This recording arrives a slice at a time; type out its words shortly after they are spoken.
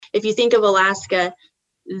if you think of Alaska,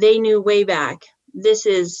 they knew way back, this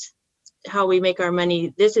is how we make our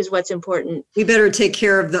money. This is what's important. We better take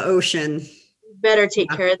care of the ocean. Better take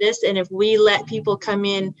care of this. And if we let people come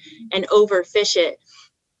in and overfish it,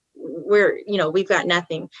 we've got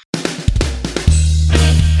nothing.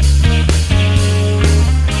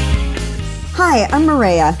 Hi, I'm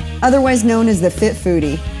Maria, otherwise known as the Fit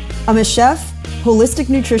Foodie. I'm a chef, holistic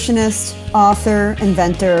nutritionist, author,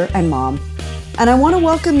 inventor, and mom. And I want to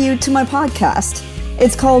welcome you to my podcast.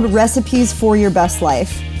 It's called Recipes for Your Best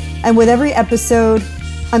Life. And with every episode,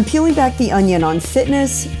 I'm peeling back the onion on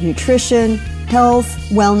fitness, nutrition, health,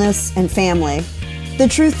 wellness, and family. The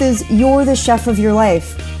truth is, you're the chef of your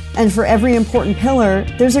life. And for every important pillar,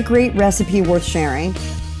 there's a great recipe worth sharing.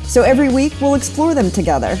 So every week, we'll explore them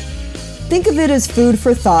together. Think of it as food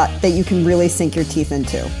for thought that you can really sink your teeth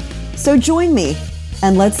into. So join me,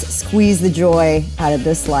 and let's squeeze the joy out of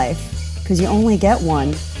this life, because you only get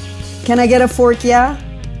one. Can I get a fork, yeah?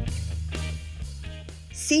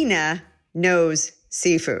 Sina knows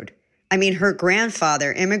seafood. I mean, her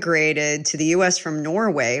grandfather immigrated to the U.S. from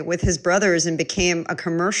Norway with his brothers and became a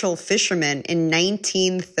commercial fisherman in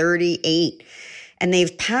 1938. And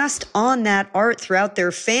they've passed on that art throughout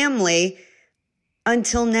their family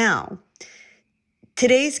until now.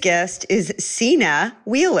 Today's guest is Sina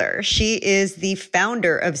Wheeler. She is the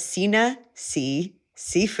founder of Sina Sea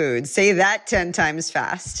Seafood. Say that 10 times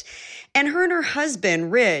fast. And her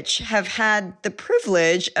husband, Rich, have had the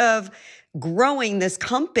privilege of growing this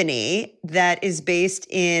company that is based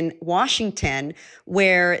in Washington,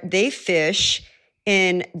 where they fish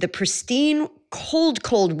in the pristine,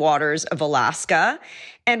 cold waters of Alaska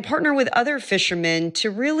and partner with other fishermen to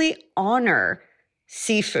really honor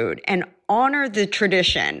seafood and honor the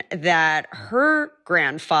tradition that her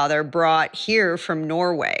grandfather brought here from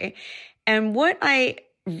Norway. And what I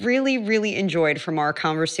really, really enjoyed from our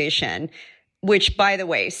conversation, which, by the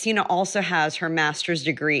way, Sina also has her master's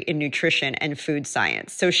degree in nutrition and food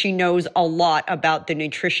science. So she knows a lot about the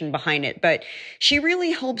nutrition behind it, but she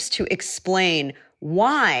really helps to explain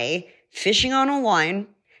why fishing on a line,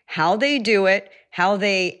 how they do it, how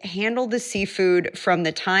they handle the seafood from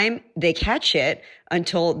the time they catch it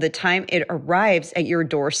until the time it arrives at your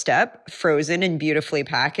doorstep, frozen and beautifully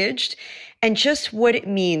packaged, and just what it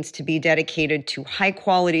means to be dedicated to high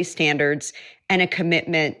quality standards and a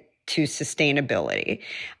commitment to sustainability.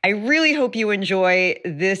 I really hope you enjoy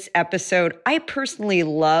this episode. I personally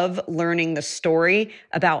love learning the story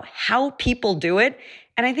about how people do it.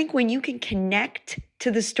 And I think when you can connect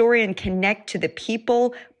to the story and connect to the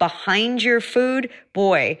people behind your food,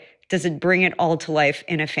 boy, does it bring it all to life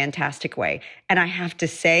in a fantastic way. And I have to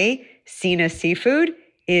say, Sina Seafood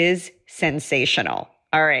is sensational.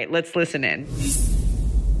 All right, let's listen in.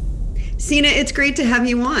 Sina, it's great to have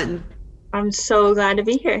you on. I'm so glad to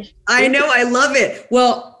be here. I know, I love it.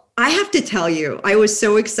 Well, I have to tell you, I was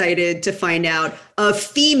so excited to find out a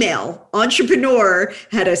female entrepreneur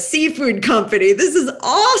had a seafood company. This is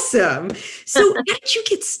awesome. So how did you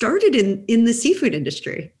get started in the seafood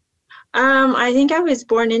industry? I think I was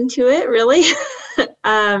born into it, really.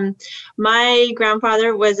 My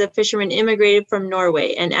grandfather was a fisherman, immigrated from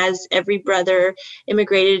Norway. And as every brother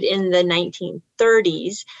immigrated in the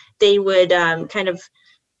 1930s, they would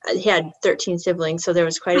he had 13 siblings, so there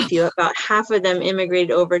was quite a few. About half of them immigrated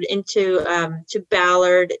over into to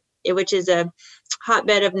Ballard, which is a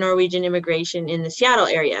hotbed of Norwegian immigration in the Seattle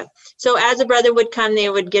area. So as a brother would come, they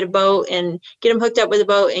would get a boat and get him hooked up with a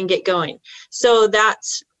boat and get going. So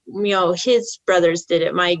that's, his brothers did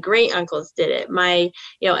it. My great uncles did it.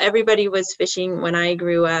 Everybody was fishing when I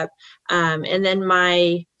grew up. And then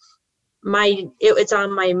it's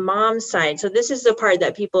on my mom's side. So this is the part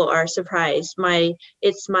that people are surprised.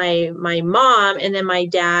 It's my mom, and then my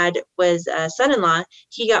dad was a son-in-law.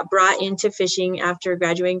 He got brought into fishing after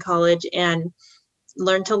graduating college and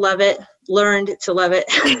learned to love it.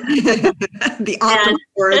 The opposite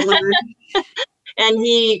word, learned. And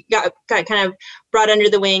he got kind of brought under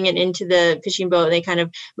the wing and into the fishing boat. They kind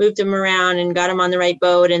of moved him around and got him on the right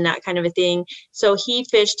boat and that kind of a thing. So he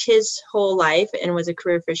fished his whole life and was a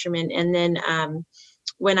career fisherman. And then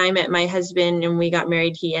when I met my husband and we got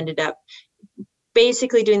married, he ended up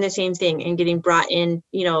basically doing the same thing and getting brought in,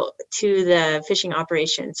 to the fishing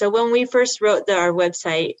operation. So when we first wrote our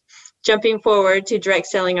website, jumping forward to direct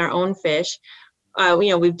selling our own fish,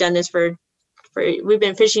 we've done this we've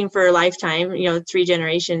been fishing for a lifetime, 3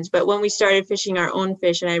 generations. But when we started fishing our own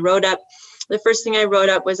fish, and the first thing I wrote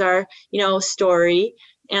up was our, story,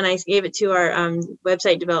 and I gave it to our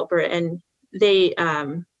website developer, and they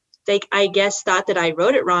I guess thought that I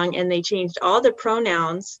wrote it wrong, and they changed all the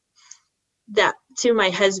pronouns that to my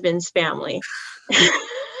husband's family.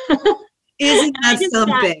 Isn't I that just thought,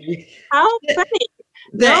 something? how funny.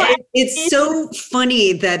 No, It's so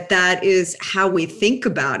funny that that is how we think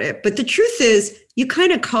about it. But the truth is, you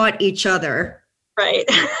kind of caught each other. right.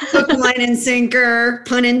 Hook, line, and sinker,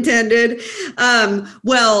 pun intended.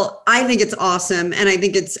 Well, I think it's awesome. And I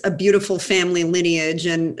think it's a beautiful family lineage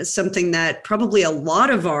and something that probably a lot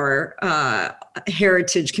of our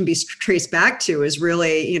heritage can be traced back to is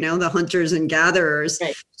really, you know, the hunters and gatherers.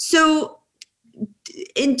 Right. So,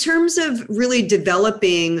 in terms of really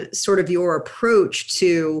developing sort of your approach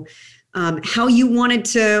to how you wanted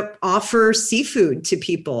to offer seafood to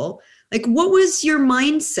people, like what was your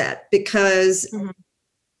mindset? Because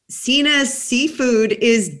Sina's seafood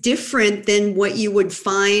is different than what you would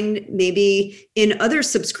find maybe in other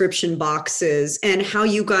subscription boxes, and how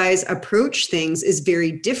you guys approach things is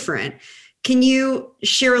very different. Can you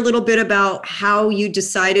share a little bit about how you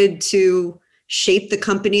decided to shape the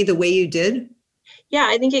company the way you did? Yeah,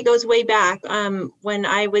 I think it goes way back. When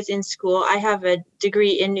I was in school, I have a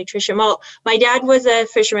degree in nutrition. Well, my dad was a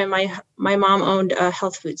fisherman. My mom owned a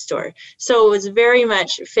health food store. So it was very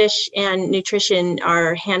much fish and nutrition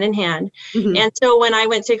are hand in hand. Mm-hmm. And so when I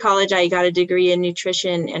went to college, I got a degree in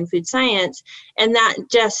nutrition and food science. And that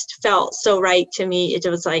just felt so right to me. It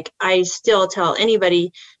was like, I still tell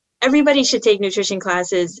anybody, everybody should take nutrition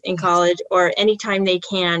classes in college or anytime they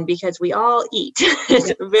can, because we all eat.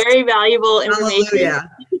 It's very valuable information.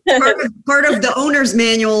 Hallelujah. Part of the owner's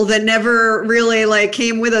manual that never really like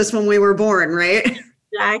came with us when we were born, right?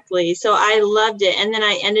 Exactly. So I loved it. And then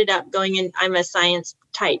I ended up going in, I'm a science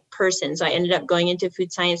type person. So I ended up going into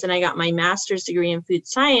food science and I got my master's degree in food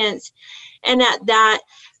science. And at that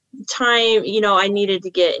time, you know, I needed to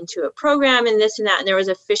get into a program and this and that, and there was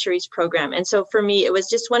a fisheries program. And so for me, it was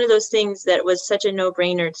just one of those things that was such a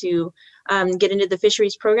no-brainer to get into the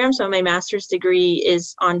fisheries program. So my master's degree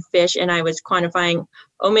is on fish, and I was quantifying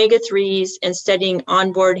omega-3s and studying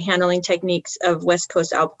onboard handling techniques of West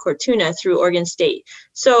Coast albacore tuna through Oregon State.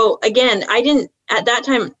 So again, at that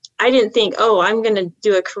time, I didn't think, oh, I'm going to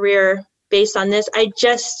do a career based on this. I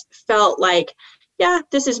just felt like, yeah,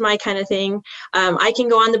 this is my kind of thing. I can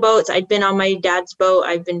go on the boats. I'd been on my dad's boat.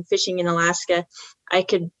 I've been fishing in Alaska. I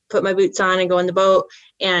could put my boots on and go on the boat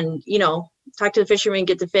and, you know, talk to the fishermen,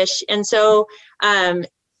 get the fish. And so I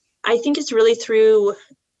think it's really through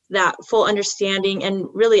that full understanding. And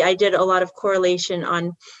really, I did a lot of correlation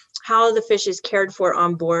on how the fish is cared for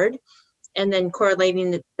on board, and then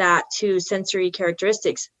correlating that to sensory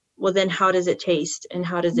characteristics. Well, then how does it taste and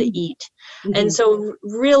how does it eat? Mm-hmm. And so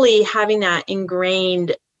really having that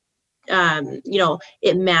ingrained, you know,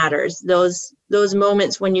 it matters. Those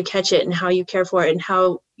moments when you catch it and how you care for it and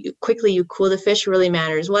how quickly you cool the fish really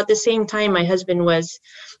matters. Well, at the same time, my husband was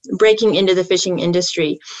breaking into the fishing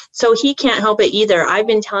industry, so he can't help it either. I've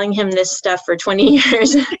been telling him this stuff for 20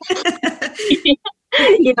 years.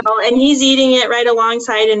 You know, and he's eating it right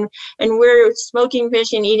alongside, and we're smoking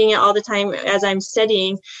fish and eating it all the time as I'm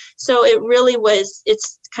studying. So it really was,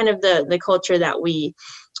 it's kind of the culture that we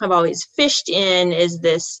have always fished in, is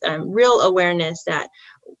this real awareness that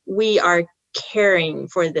we are caring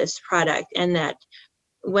for this product, and that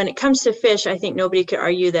when it comes to fish, I think nobody could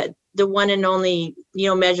argue that the one and only, you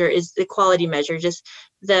know, measure is the quality measure, just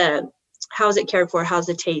how's it cared for, how's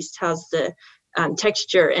the taste, how's the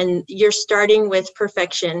texture, and you're starting with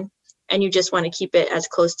perfection and you just want to keep it as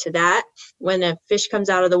close to that. When a fish comes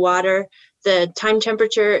out of the water, the time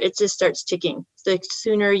temperature, it just starts ticking. The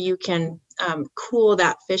sooner you can cool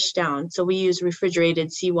that fish down, so we use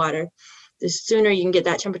refrigerated seawater, the sooner you can get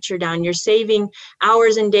that temperature down, you're saving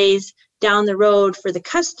hours and days down the road for the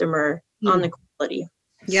customer on the quality.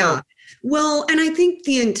 Yeah. So. Well, and I think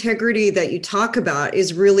the integrity that you talk about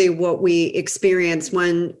is really what we experience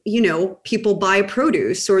when, you know, people buy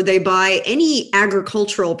produce or they buy any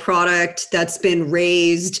agricultural product that's been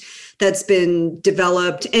raised, that's been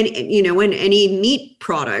developed, and, you know, in any meat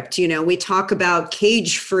product. You know, we talk about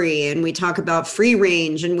cage free, and we talk about free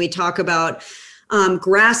range, and we talk about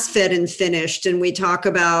grass fed and finished, and we talk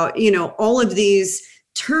about, you know, all of these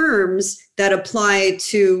terms that apply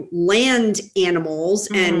to land animals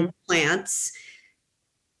and plants.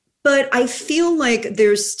 But I feel like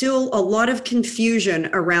there's still a lot of confusion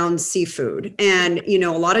around seafood, and, you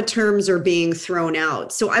know, a lot of terms are being thrown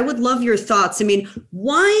out. So I would love your thoughts. I mean,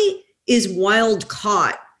 why is wild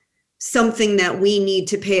caught something that we need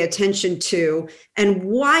to pay attention to? And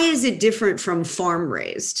why is it different from farm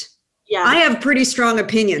raised? Yeah, I have pretty strong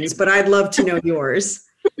opinions, but I'd love to know yours.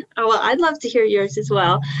 Oh, well, I'd love to hear yours as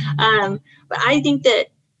well. But I think that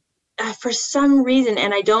for some reason,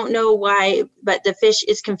 and I don't know why, but the fish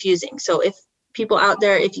is confusing. So if people out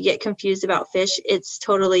there, if you get confused about fish, it's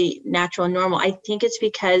totally natural and normal. I think it's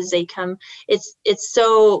because it's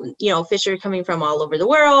so, fish are coming from all over the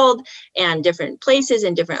world and different places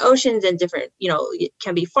and different oceans and different, it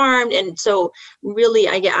can be farmed. And so really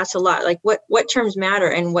I get asked a lot, like what terms matter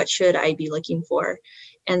and what should I be looking for?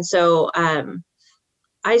 And so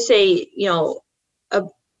I say, a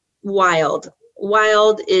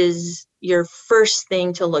wild is your first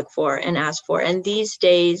thing to look for and ask for. And these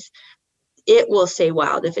days, it will say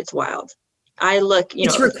wild if it's wild. I look,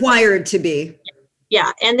 it's required to be.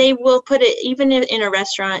 Yeah. And they will put it, even in a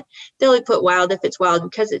restaurant, they'll put wild if it's wild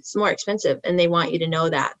because it's more expensive and they want you to know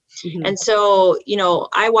that. Mm-hmm. And so,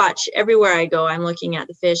 I watch everywhere I go, I'm looking at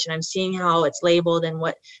the fish and I'm seeing how it's labeled and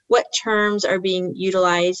what terms are being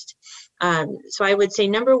utilized. So I would say,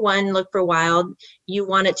 number one, look for wild. You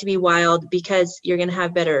want it to be wild because you're going to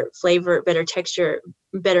have better flavor, better texture,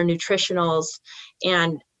 better nutritionals.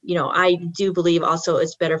 And I do believe also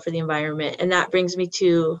it's better for the environment. And that brings me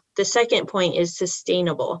to the second point is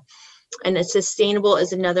sustainable. And sustainable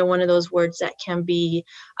is another one of those words that can be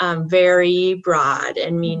very broad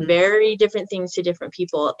and mean very different things to different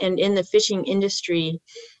people. And in the fishing industry,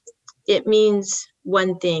 it means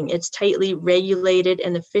one thing. It's tightly regulated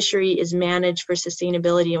and the fishery is managed for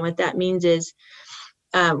sustainability. And what that means is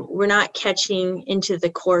we're not catching into the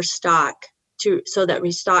core stock so that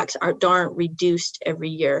restocks aren't reduced every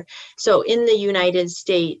year. So in the United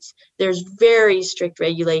States, there's very strict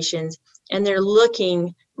regulations and they're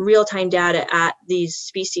looking real-time data at these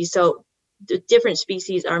species. So the different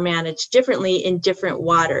species are managed differently in different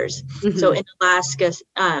waters. Mm-hmm. So in Alaska,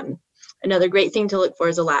 another great thing to look for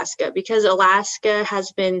is Alaska, because Alaska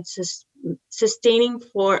has been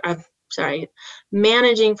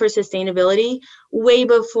managing for sustainability way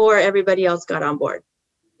before everybody else got on board.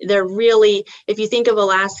 They're really, if you think of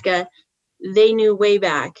Alaska, they knew way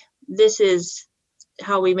back, this is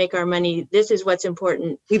how we make our money. This is what's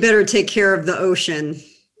important. We better take care of the ocean.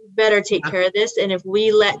 Better take care of this. And if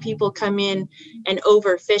we let people come in and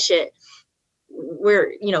overfish it,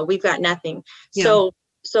 we've got nothing. Yeah.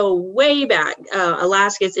 So way back,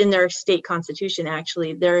 Alaska, it's in their state constitution,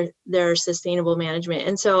 actually, their sustainable management.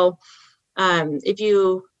 And so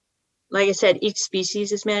like I said, each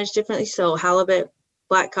species is managed differently. So halibut,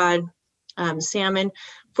 black cod, salmon.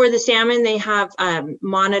 For the salmon, they have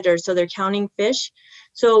monitors, so they're counting fish.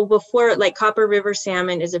 So before, like Copper River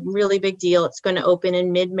salmon is a really big deal. It's going to open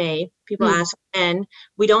in mid-May. People ask when.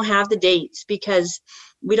 We don't have the dates because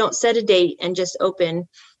we don't set a date and just open.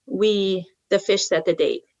 The fish set the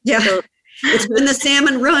date. Yeah, so, it's when the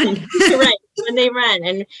salmon run. Right, when they run,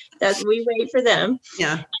 and we wait for them.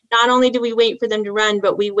 Yeah. Not only do we wait for them to run,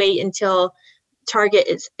 but we wait until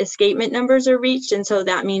target escapement numbers are reached. And so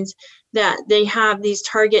that means that they have these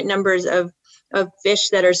target numbers of fish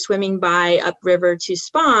that are swimming by upriver to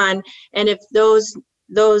spawn. And if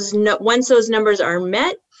once those numbers are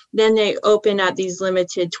met, then they open up these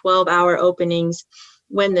limited 12-hour openings.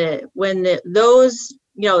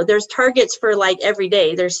 There's targets for like every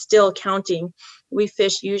day. They're still counting. We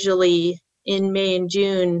fish usually in May and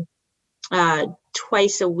June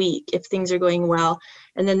twice a week if things are going well.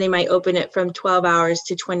 And then they might open it from 12 hours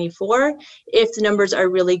to 24 if the numbers are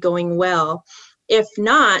really going well. If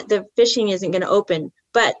not, the fishing isn't going to open,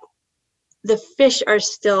 but the fish are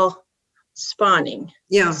still spawning.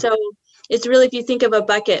 Yeah. So it's really, if you think of a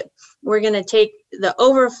bucket, we're going to take the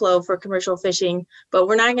overflow for commercial fishing, but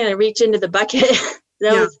we're not going to reach into the bucket.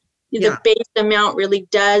 The base amount really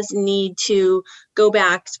does need to go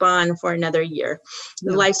back, spawn for another year.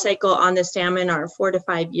 The life cycle on the salmon are 4 to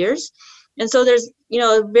 5 years. And so there's,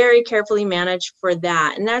 very carefully managed for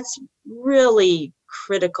that. And that's really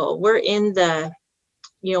critical. We're in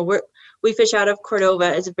we fish out of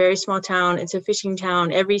Cordova. It's a very small town. It's a fishing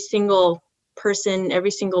town. Every single person,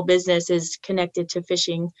 every single business is connected to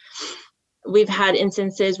fishing. We've had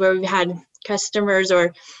instances where we've had customers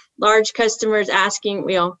or large customers asking,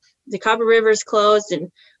 the Copper River's closed and,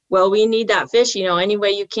 we need that fish, any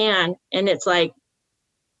way you can. And it's like,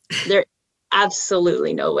 there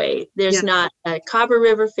absolutely no way. There's not a Copper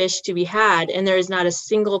River fish to be had. And there is not a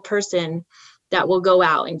single person that will go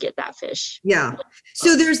out and get that fish. Yeah.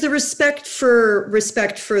 So there's the respect for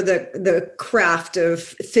the craft of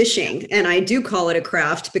fishing. And I do call it a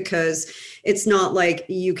craft because it's not like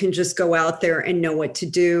you can just go out there and know what to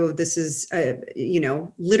do. This is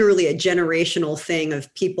literally a generational thing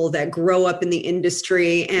of people that grow up in the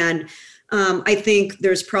industry. And I think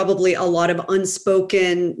there's probably a lot of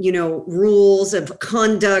unspoken, rules of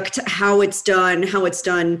conduct, how it's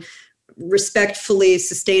done respectfully,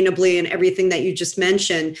 sustainably, and everything that you just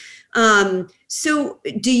mentioned. So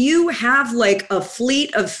do you have like a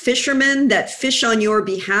fleet of fishermen that fish on your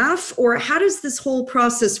behalf, or how does this whole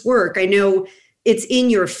process work? I know it's in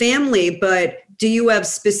your family, but do you have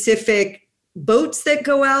specific boats that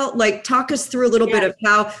go out? Like, talk us through a little bit of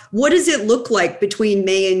what does it look like between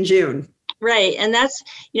May and June? Right. And that's,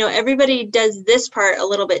 everybody does this part a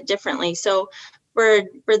little bit differently. So for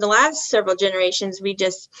the last several generations, we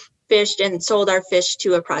just fished and sold our fish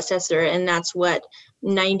to a processor, and that's what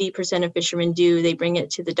 90% of fishermen do. They bring it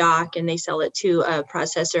to the dock and they sell it to a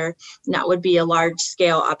processor, and that would be a large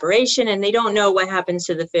scale operation, and they don't know what happens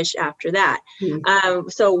to the fish after that.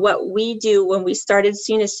 So what we do when we started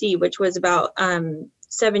Sina Sea, which was about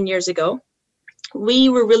 7 years ago, we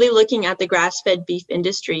were really looking at the grass-fed beef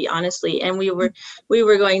industry, honestly, and we were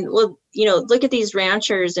going, well, look at these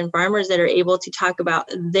ranchers and farmers that are able to talk about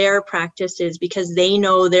their practices because they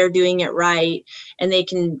know they're doing it right, and they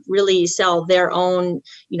can really sell their own,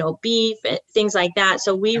 beef, things like that.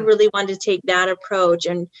 So we really wanted to take that approach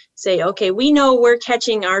and say, okay, we know we're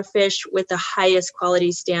catching our fish with the highest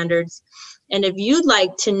quality standards. And if you'd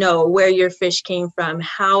like to know where your fish came from,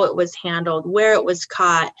 how it was handled, where it was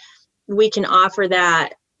caught, we can offer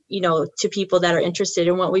that, to people that are interested.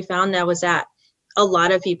 And what we found that was that a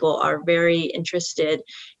lot of people are very interested.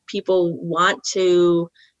 People want to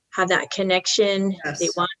have that connection. Yes. They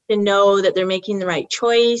want to know that they're making the right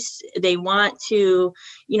choice. They want to,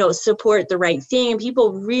 support the right thing. And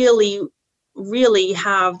people really, really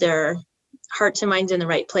have their hearts and minds in the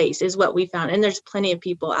right place is what we found. And there's plenty of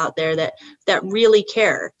people out there that really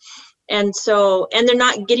care. And so, and they're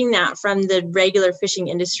not getting that from the regular fishing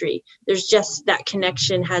industry. There's just that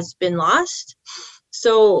connection has been lost.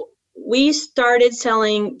 So we started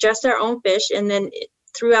selling just our own fish. And then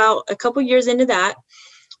throughout a couple years into that,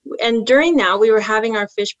 and during that, we were having our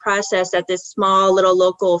fish processed at this small little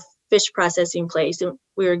local fish processing place. And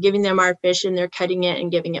we were giving them our fish and they're cutting it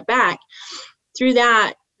and giving it back. Through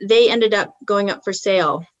that, they ended up going up for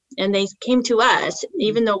sale. And they came to us,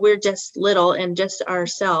 even though we're just little and just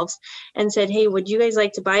ourselves, and said, hey, would you guys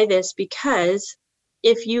like to buy this? Because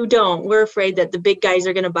if you don't, we're afraid that the big guys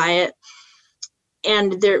are going to buy it.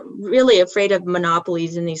 And they're really afraid of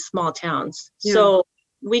monopolies in these small towns. Yeah. So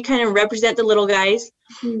we kind of represent the little guys.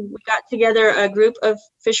 We got together a group of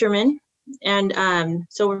fishermen. And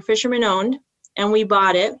so we're fishermen owned, and we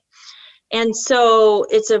bought it. And so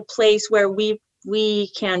it's a place where we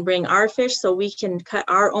can bring our fish, so we can cut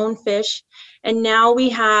our own fish. And now we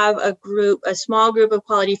have a small group of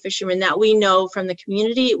quality fishermen that we know from the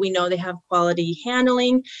community. We know they have quality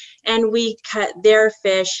handling, and we cut their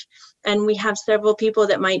fish. And we have several people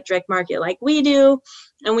that might direct market like we do.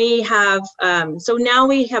 And we have, so now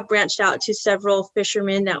we have branched out to several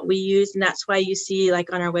fishermen that we use. And that's why you see,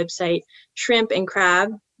 like on our website, shrimp and crab.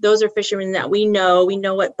 Those are fishermen that we know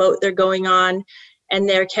what boat they're going on, and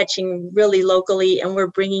they're catching really locally, and we're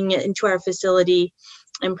bringing it into our facility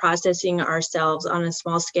and processing ourselves on a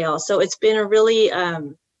small scale. So it's been a really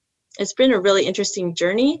interesting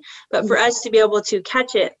journey. But for us to be able to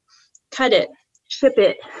catch it, cut it, ship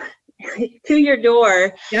it to your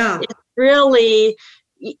door, it's really,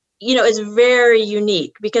 it's very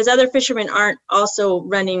unique because other fishermen aren't also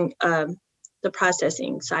running the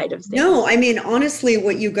processing side of things. No, I mean, honestly,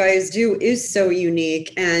 what you guys do is so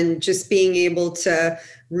unique, and just being able to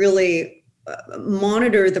really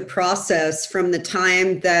monitor the process from the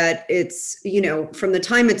time that it's, from the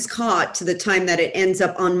time it's caught to the time that it ends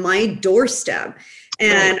up on my doorstep.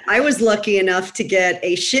 And right. I was lucky enough to get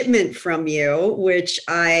a shipment from you, which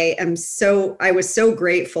I was so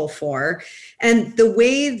grateful for. And the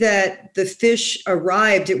way that the fish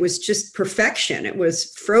arrived, it was just perfection. It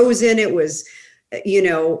was frozen. It was,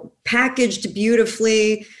 packaged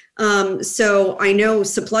beautifully. So I know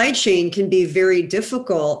supply chain can be very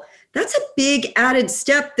difficult. That's a big added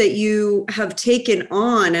step that you have taken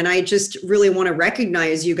on. And I just really want to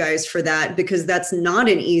recognize you guys for that, because that's not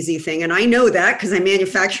an easy thing. And I know that because I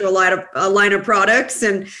manufacture a line of products,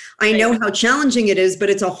 and I know how challenging it is, but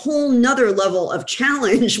it's a whole nother level of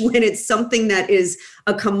challenge when it's something that is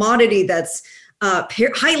a commodity that's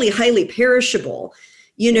highly, highly perishable.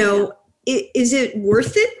 Is it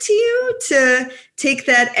worth it to you to take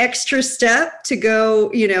that extra step to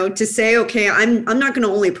go, to say, okay, I'm not going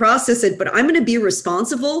to only process it, but I'm going to be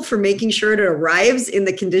responsible for making sure it arrives in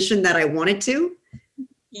the condition that I want it to?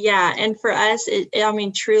 Yeah. And for us,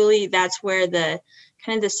 truly, that's where the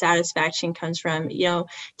kind of the satisfaction comes from,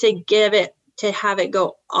 to have it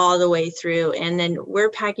go all the way through. And then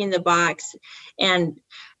we're packing the box, and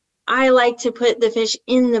I like to put the fish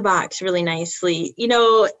in the box really nicely,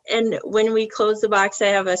 and when we close the box, I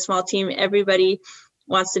have a small team. Everybody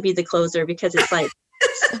wants to be the closer because it's like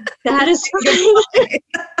That is fine.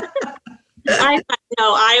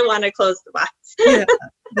 I want to close the box. Yeah,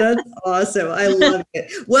 that's awesome. I love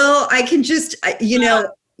it. Well, I can just,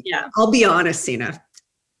 I'll be honest, Sina.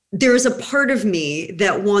 There's a part of me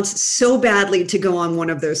that wants so badly to go on one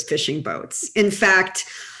of those fishing boats. In fact,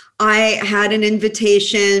 I had an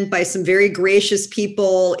invitation by some very gracious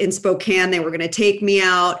people in Spokane. They were going to take me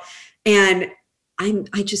out, and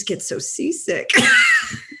I just get so seasick.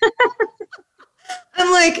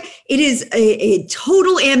 I'm like, it is a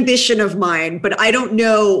total ambition of mine, but I don't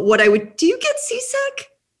know what I would. Do you get seasick?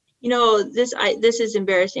 This is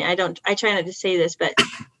embarrassing. I try not to say this, but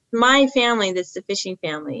my family, that's the fishing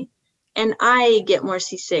family, and I get more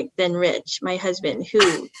seasick than Rich, my husband,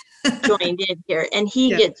 who joined in here, and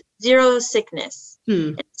he gets zero sickness.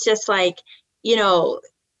 It's just like,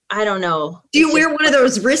 I don't know. Do you wear one of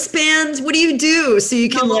those wristbands? What do you do so you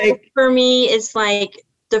can For me, it's like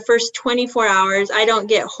the first 24 hours, I don't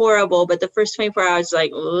get horrible, but the first 24 hours,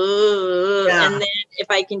 like, ooh, and then if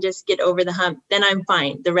I can just get over the hump, then I'm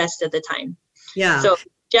fine the rest of the time. Yeah. So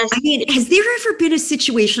has there ever been a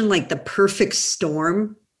situation like The Perfect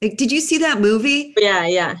Storm? Like, did you see that movie?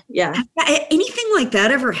 Yeah. Anything like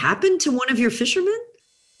that ever happened to one of your fishermen?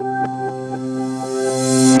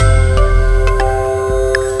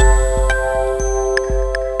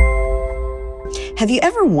 Have you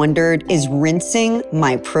ever wondered, is rinsing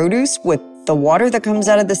my produce with the water that comes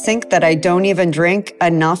out of the sink that I don't even drink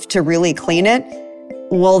enough to really clean it?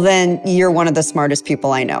 Well, then you're one of the smartest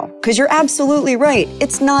people I know, because you're absolutely right.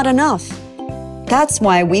 It's not enough. That's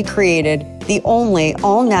why we created the only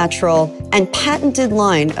all-natural and patented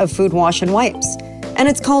line of food wash and wipes, and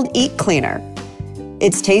it's called Eat Cleaner.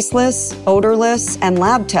 It's tasteless, odorless, and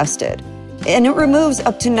lab tested, and it removes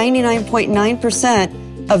up to 99.9%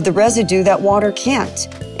 of the residue that water can't,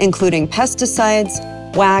 including pesticides,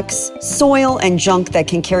 wax, soil, and junk that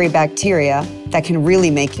can carry bacteria that can really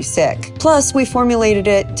make you sick. Plus, we formulated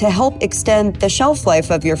it to help extend the shelf life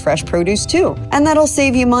of your fresh produce too, and that'll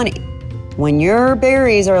save you money. When your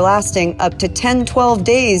berries are lasting up to 10-12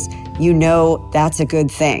 days, you know that's a good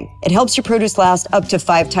thing. It helps your produce last up to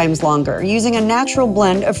 5 times longer using a natural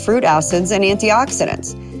blend of fruit acids and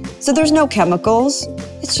antioxidants. So there's no chemicals.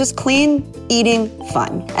 It's just clean eating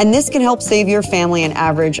fun. And this can help save your family an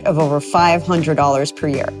average of over $500 per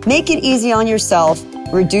year. Make it easy on yourself,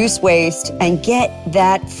 reduce waste, and get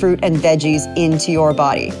that fruit and veggies into your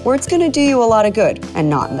body, where it's going to do you a lot of good and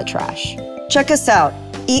not in the trash. Check us out,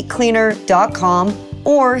 eatcleaner.com,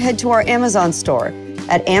 or head to our Amazon store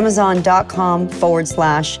at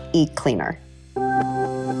amazon.com/eatcleaner.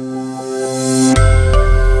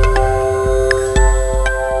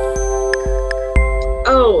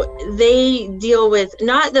 They deal with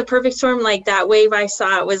not The Perfect Storm, like that wave I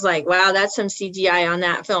saw. It was like, wow, that's some CGI on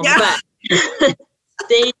that film. Yeah. But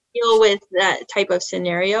they deal with that type of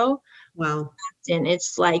scenario. Wow. And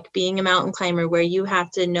it's like being a mountain climber where you have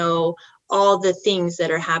to know all the things that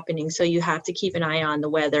are happening. So you have to keep an eye on the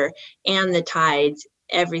weather and the tides,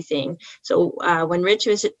 everything. So when Rich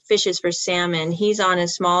fishes for salmon, he's on a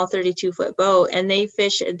small 32-foot boat, and they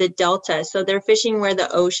fish the delta. So they're fishing where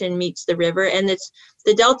the ocean meets the river, and the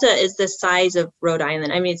delta is the size of Rhode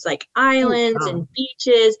Island. I mean, it's like islands and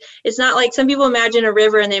beaches. It's not like some people imagine a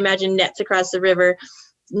river and they imagine nets across the river.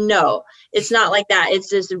 No, it's not like that. It's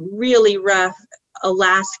this really rough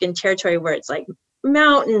Alaskan territory where it's like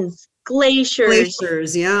mountains,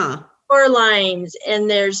 glaciers, yeah, shorelines, and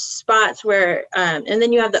there's spots where and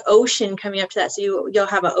then you have the ocean coming up to that, so you'll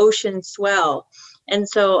have an ocean swell. And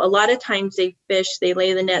so a lot of times they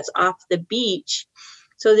lay the nets off the beach,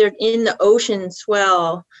 so they're in the ocean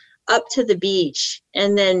swell up to the beach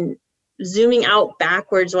and then zooming out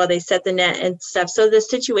backwards while they set the net and stuff. So the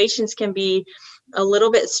situations can be a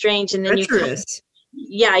little bit strange. And then you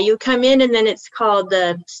come in, and then it's called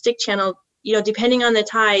the stick channel. Depending on the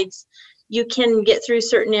tides, you can get through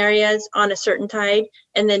certain areas on a certain tide,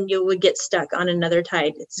 and then you would get stuck on another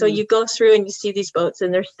tide. So you go through and you see these boats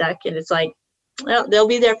and they're stuck, and it's like, well, they'll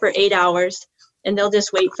be there for 8 hours and they'll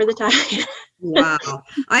just wait for the tide. Wow.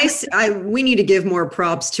 We need to give more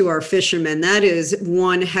props to our fishermen. That is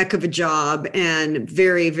one heck of a job, and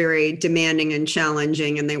very, very demanding and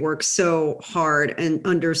challenging. And they work so hard and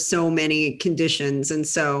under so many conditions. And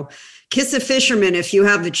so kiss a fisherman if you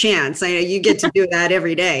have the chance. I know you get to do that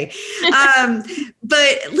every day.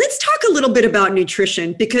 But let's talk a little bit about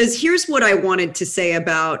nutrition, because here's what I wanted to say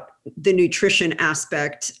about the nutrition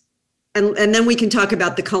aspect. And then we can talk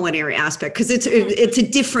about the culinary aspect, because it's a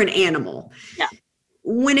different animal. Yeah.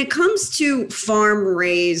 When it comes to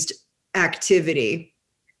farm-raised activity,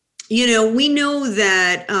 we know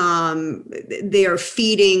that they are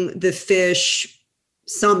feeding the fish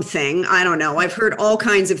something. I don't know. I've heard all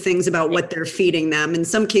kinds of things about what they're feeding them. In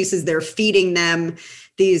some cases, they're feeding them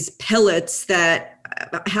these pellets that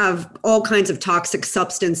have all kinds of toxic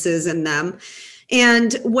substances in them.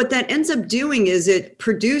 And what that ends up doing is it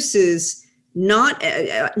produces not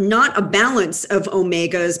a balance of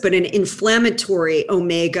omegas, but an inflammatory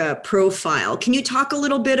omega profile. Can you talk a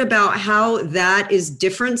little bit about how that is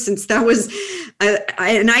different? Since that was,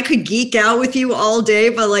 and I could geek out with you all day,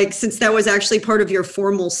 but like, since that was actually part of your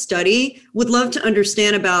formal study, would love to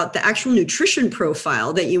understand about the actual nutrition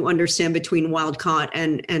profile that you understand between wild caught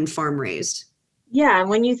and farm raised. Yeah,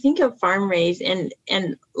 when you think of farm raised,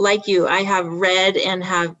 and like you, I have read and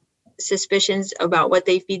have suspicions about what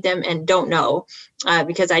they feed them and don't know,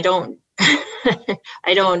 because I don't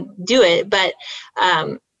I don't do it, but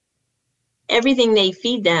everything they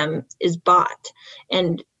feed them is bought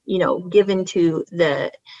and given to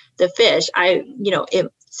the fish.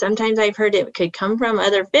 Sometimes I've heard it could come from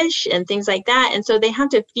other fish and things like that, and so they have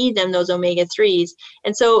to feed them those omega-3s.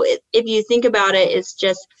 And so if you think about it, it's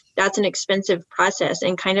just, that's an expensive process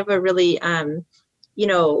and kind of a really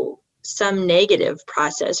some negative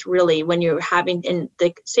process, really, when you're having, and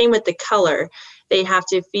the same with the color, they have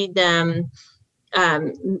to feed them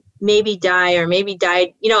maybe dye or maybe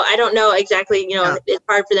dyed, I don't know exactly, It's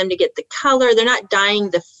hard for them to get the color. They're not dyeing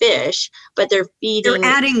the fish, but they're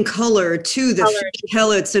adding color to the fish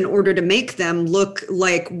pellets in order to make them look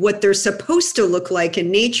like what they're supposed to look like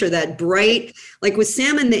in nature, that bright, like with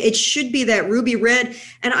salmon, it should be that ruby red.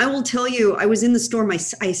 And I will tell you, I was in the store,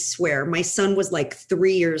 I swear, my son was like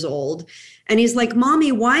 3 years old, and he's like,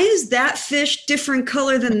 "Mommy, why is that fish different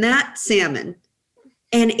color than that salmon?"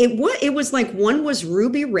 And it was like, one was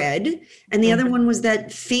ruby red and the other one was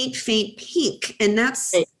that faint pink. And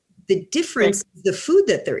that's the difference, the food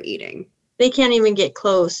that they're eating. They can't even get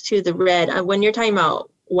close to the red. When you're talking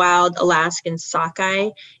about wild Alaskan sockeye,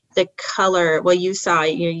 the color, well, you saw,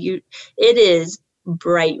 it is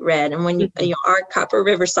bright red. And when our Copper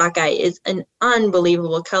River sockeye is an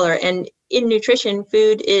unbelievable color. And in nutrition,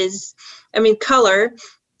 color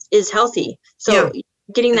is healthy. So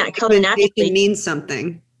getting that color naturally means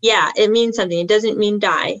something. Yeah, it means something. It doesn't mean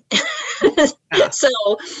dye. So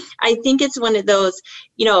I think it's one of those,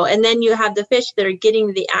 and then you have the fish that are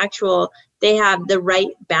getting they have the right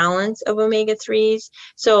balance of omega-3s.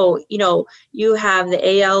 So, you have the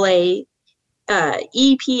ALA,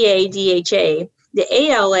 EPA, DHA. The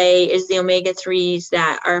ALA is the omega-3s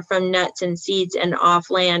that are from nuts and seeds and off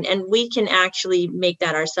land, and we can actually make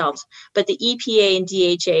that ourselves. But the EPA and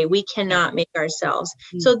DHA, we cannot make ourselves.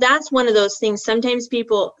 Mm-hmm. So that's one of those things. Sometimes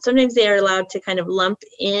they are allowed to kind of lump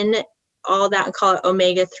in all that and call it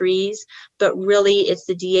omega-3s, but really it's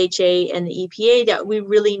the DHA and the EPA that we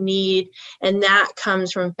really need, and that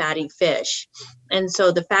comes from fatty fish. And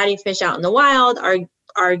so the fatty fish out in the wild are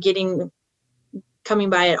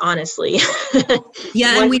coming by it honestly.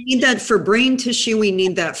 And we need that for brain tissue. We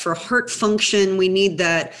need that for heart function. We need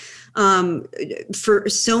that for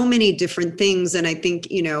so many different things. And I think,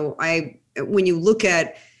 when you look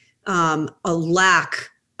at a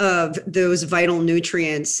lack of those vital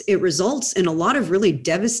nutrients, it results in a lot of really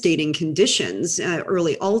devastating conditions,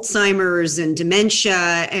 early Alzheimer's and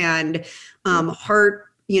dementia and heart,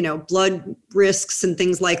 blood risks and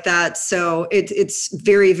things like that. So it's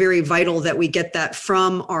very, very vital that we get that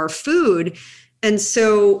from our food. And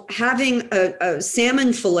so having a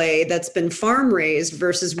salmon fillet that's been farm raised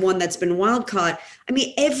versus one that's been wild caught,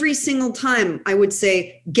 every single time I would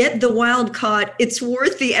say, get the wild caught, it's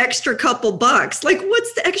worth the extra couple bucks. Like,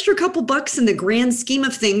 what's the extra couple bucks in the grand scheme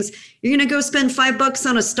of things? You're going to go spend $5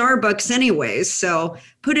 on a Starbucks anyways. So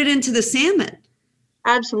put it into the salmon.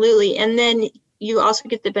 Absolutely. And then you also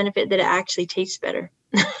get the benefit that it actually tastes better.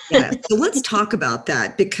 Yeah. So let's talk about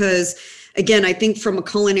that, because again, I think from a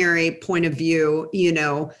culinary point of view,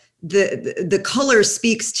 the color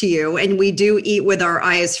speaks to you, and we do eat with our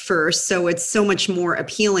eyes first. So it's so much more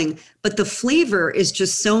appealing, but the flavor is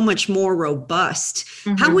just so much more robust.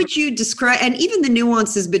 Mm-hmm. How would you describe, and even the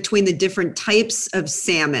nuances between the different types of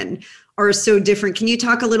salmon are so different. Can you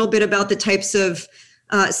talk a little bit about the types of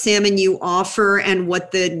salmon you offer and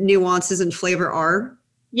what the nuances and flavor are?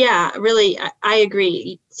 Yeah, really, I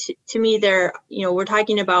agree. To me, we're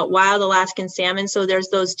talking about wild Alaskan salmon, so there's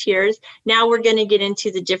those tiers. Now we're going to get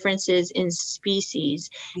into the differences in species,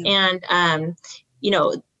 and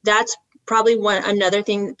that's probably another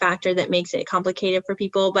factor that makes it complicated for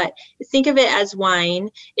people. But think of it as wine.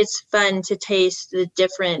 It's fun to taste the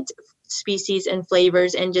different species and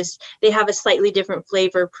flavors, and just they have a slightly different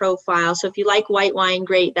flavor profile. So if you like white wine,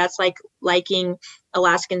 great. That's like liking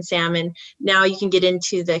Alaskan salmon. Now you can get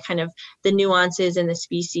into the kind of the nuances and the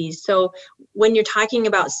species. So when you're talking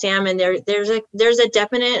about salmon, there's a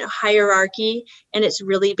definite hierarchy, and it's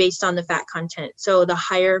really based on the fat content. So the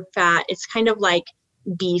higher fat, it's kind of like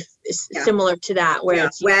beef is similar to that, where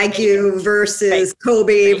it's Wagyu versus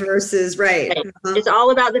Kobe versus It's all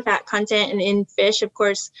about the fat content. And in fish, of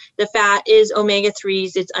course, the fat is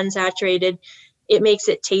omega-3s. It's unsaturated. It makes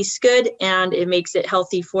it taste good, and it makes it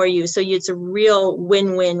healthy for you. So it's a real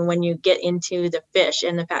win-win when you get into the fish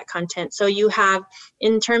and the fat content. So you have,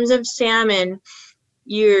 in terms of salmon,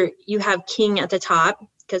 you have king at the top,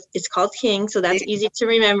 because it's called king. So that's easy to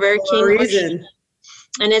remember. King or king.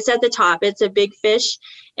 And it's at the top. It's a big fish,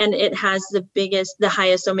 and it has the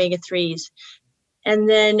highest omega-3s. And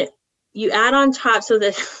then you add on top, so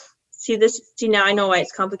that, see now I know why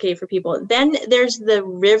it's complicated for people. Then there's the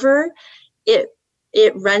river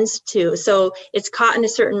it runs to. So it's caught in a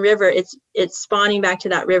certain river. It's spawning back to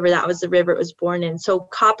that river. That was the river it was born in. So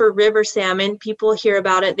Copper River salmon, people hear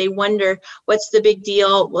about it. They wonder, what's the big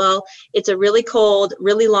deal? Well, it's a really cold,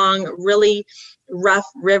 really long, really rough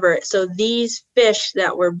river. So these fish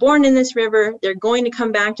that were born in this river, they're going to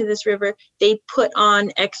come back to this river. They put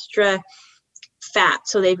on extra fat,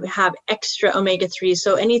 so they have extra omega-3.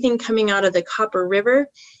 So anything coming out of the Copper River,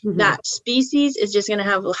 that species is just going to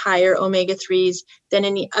have higher omega-3s than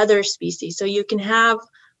any other species. So you can have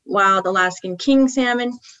wild Alaskan king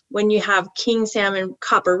salmon. When you have king salmon,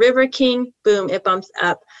 Copper River king, boom, it bumps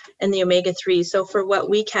up and the omega-3. So for what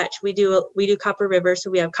we catch, we do Copper River. So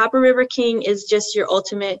we have Copper River king is just your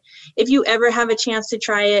ultimate. If you ever have a chance to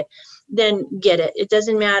try it, then get it. It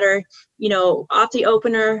doesn't matter, off the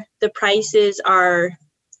opener, the prices are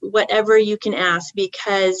whatever you can ask,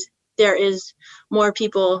 because there is more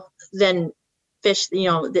people than fish,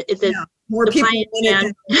 more people in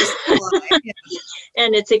it.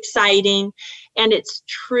 And it's exciting, and it's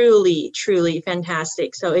truly, truly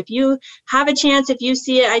fantastic. So if you have a chance, if you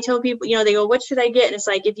see it, I tell people, they go, what should I get? And it's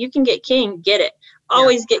like, if you can get king, get it.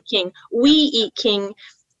 Always get king. We eat king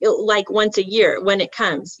like once a year when it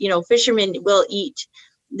comes. Fishermen will eat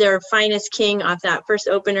their finest king off that first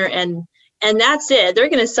opener, and that's it. They're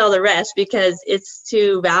going to sell the rest because it's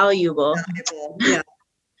too valuable. Yeah.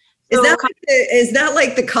 Is that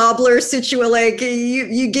like the cobbler situation? Like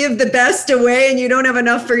you give the best away and you don't have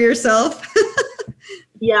enough for yourself?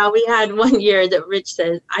 Yeah, we had one year that Rich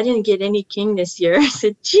said, I didn't get any king this year. I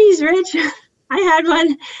said, geez, Rich, I had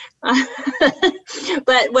one.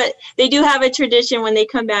 But what they do have a tradition when they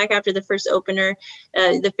come back after the first opener,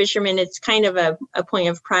 the fishermen, it's kind of a point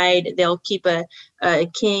of pride. They'll keep a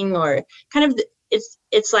king, or kind of,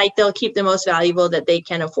 it's like they'll keep the most valuable that they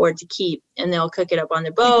can afford to keep, and they'll cook it up on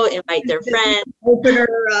the boat, invite their friends. Opener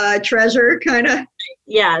treasure, kind of.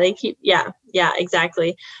 Yeah, they keep, yeah,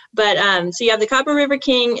 exactly. But so you have the Copper River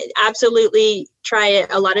king. Absolutely try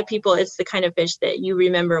it. A lot of people, it's the kind of fish that you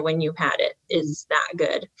remember when you've had it. Is that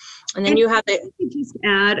good? And then you have it. Just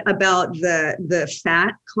add about the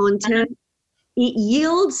fat content. It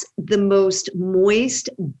yields the most moist,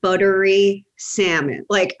 buttery salmon.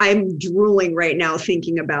 Like, I'm drooling right now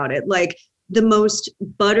thinking about it. Like, the most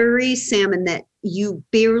buttery salmon that you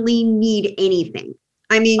barely need anything.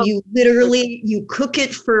 I mean, you literally, you cook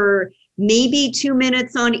it for maybe 2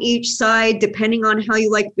 minutes on each side, depending on how you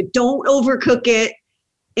like, but don't overcook it.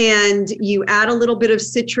 And you add a little bit of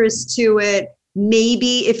citrus to it.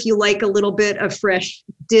 Maybe if you like a little bit of fresh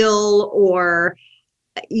dill, or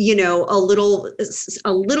a little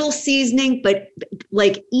seasoning, but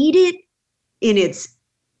like, eat it in its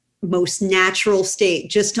most natural state,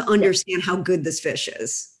 just to understand how good this fish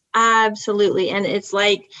is. Absolutely. And it's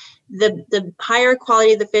like the higher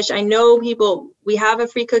quality of the fish. I know people, we have a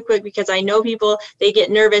free cookbook because I know people, they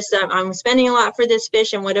get nervous that I'm spending a lot for this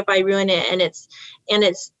fish, and what if I ruin it? And it's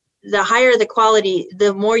the higher the quality,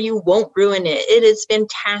 the more you won't ruin it. It is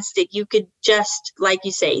fantastic. You could just, like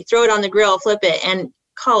you say, throw it on the grill, flip it, and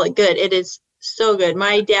call it good. It is so good.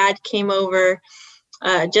 My dad came over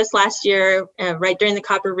just last year, right during the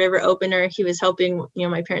Copper River opener. He was helping,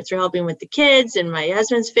 my parents were helping with the kids, and my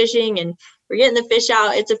husband's fishing, and we're getting the fish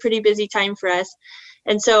out. It's a pretty busy time for us.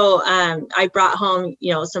 And so I brought home,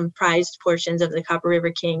 some prized portions of the Copper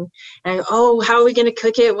River king. And how are we going to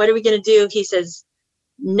cook it? What are we going to do? He says,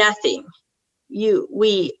 nothing.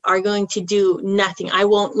 We are going to do nothing. I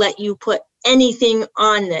won't let you put anything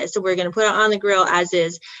on this. So we're going to put it on the grill as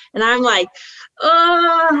is. And I'm like,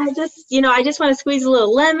 I just want to squeeze a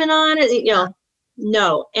little lemon on it,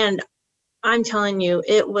 no. And I'm telling you,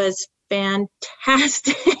 it was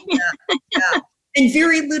fantastic. Yeah. And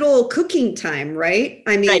very little cooking time, right?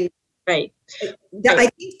 I mean, right. I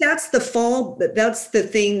think that's the fall. That's the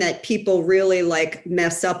thing that people really like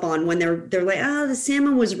mess up on when they're like, oh, the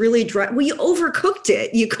salmon was really dry. Well, you overcooked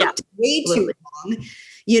it. You cooked it way too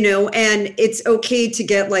long, and it's okay to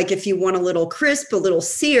get, like, if you want a little crisp, a little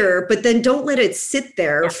sear, but then don't let it sit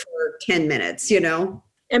there for 10 minutes,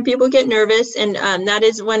 And people get nervous. And that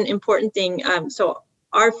is one important thing. So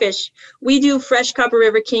our fish, we do fresh Copper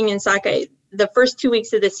River King and sockeye the first 2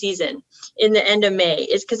 weeks of the season in the end of May,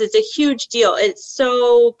 is because it's a huge deal. It's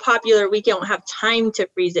so popular. We don't have time to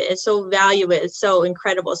freeze it. It's so valuable. It's so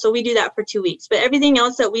incredible. So we do that for 2 weeks, but everything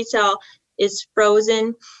else that we sell is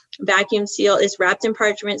frozen, vacuum sealed. It's wrapped in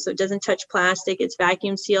parchment, so it doesn't touch plastic. It's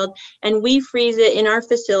vacuum sealed, and we freeze it in our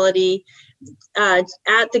facility at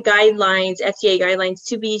the guidelines, FDA guidelines,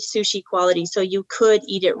 to be sushi quality. So you could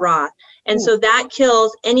eat it raw. And so that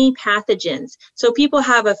kills any pathogens. So people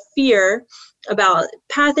have a fear about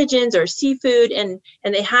pathogens or seafood, and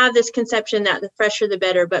they have this conception that the fresher the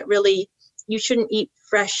better, but really you shouldn't eat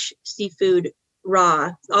fresh seafood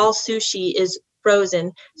raw. All sushi is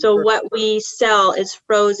frozen. So what we sell is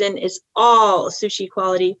frozen, is all sushi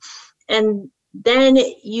quality. And then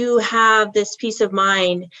you have this peace of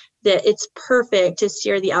mind that it's perfect to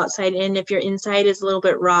sear the outside in. If your inside is a little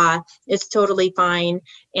bit raw, it's totally fine.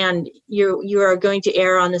 And you are going to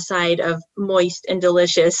err on the side of moist and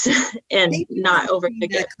delicious and not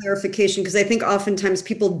overcook it. Clarification, because I think oftentimes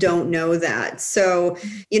people don't know that. So,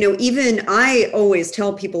 even I always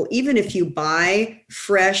tell people, even if you buy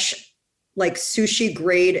fresh, like sushi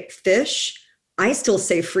grade fish, I still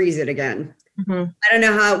say freeze it again. I don't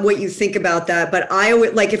know what you think about that, but I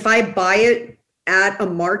would, like, if I buy it at a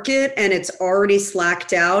market and it's already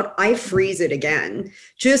slacked out, I freeze it again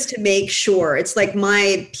just to make sure. It's like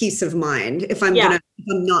my peace of mind if I'm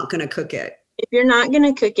not gonna cook it. If you're not going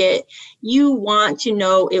to cook it, you want to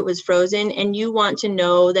know it was frozen, and you want to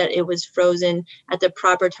know that it was frozen at the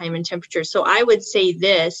proper time and temperature. So I would say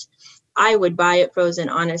this, I would buy it frozen,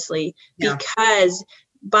 honestly, because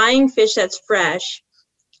buying fish that's fresh,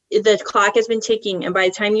 the clock has been ticking, and by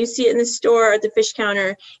the time you see it in the store or at the fish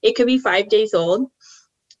counter, it could be 5 days old.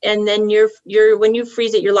 And then when you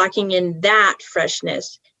freeze it, you're locking in that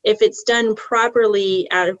freshness. If it's done properly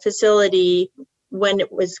at a facility when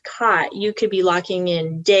it was caught, you could be locking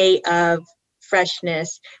in day of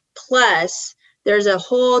freshness. Plus, there's a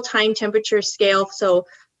whole time temperature scale. So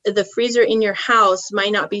the freezer in your house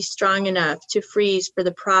might not be strong enough to freeze for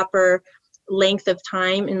the proper length of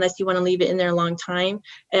time unless you want to leave it in there a long time.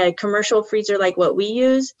 A commercial freezer like what we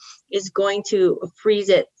use is going to freeze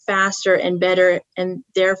it faster and better, and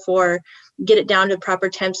therefore get it down to proper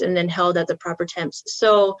temps and then held at the proper temps.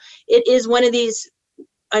 So it is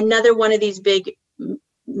another one of these big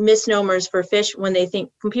misnomers for fish. When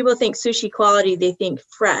people think sushi quality, they think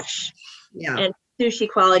fresh. And sushi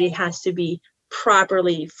quality has to be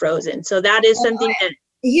properly frozen. So that is something that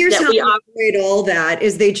here's how we operate all that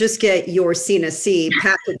is they just get your C&C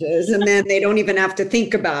packages and then they don't even have to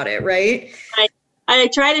think about it, right? I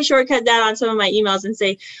try to shortcut that on some of my emails and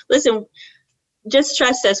say, listen, just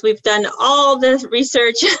trust us. We've done all this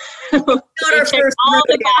research. Not our first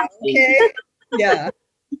okay? Yeah.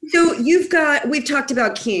 So we've talked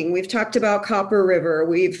about King, we've talked about Copper River,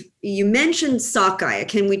 you mentioned sockeye.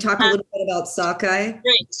 Can we talk a little bit about sockeye?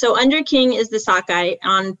 Right. So under King is the sockeye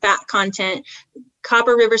on fat content.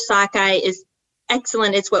 Copper River sockeye is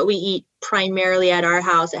excellent. It's what we eat primarily at our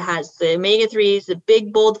house. It has the omega-3s, the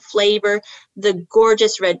big, bold flavor, the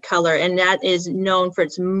gorgeous red color, and that is known for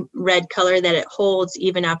its red color that it holds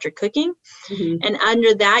even after cooking. And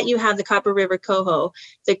under that, you have the Copper River coho.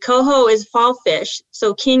 The coho is fall fish.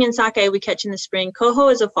 So King and sockeye we catch in the spring. Coho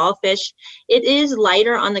is a fall fish. It is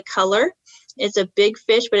lighter on the color. It's a big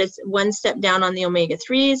fish, but it's one step down on the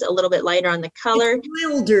omega-3s, a little bit lighter on the color. It's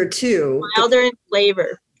milder too. Milder in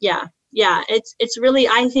flavor. Yeah. It's really,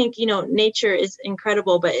 I think, nature is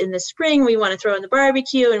incredible, but in the spring we want to throw in the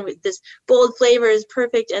barbecue, and with this bold flavor is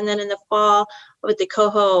perfect. And then in the fall with the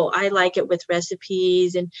coho, I like it with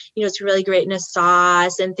recipes, and it's really great in a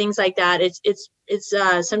sauce and things like that.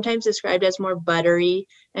 It's sometimes described as more buttery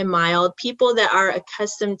and mild. People that are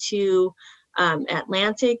accustomed to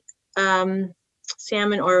Atlantic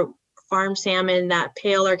salmon or farm salmon, that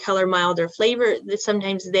paler color, milder flavor,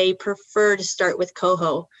 sometimes they prefer to start with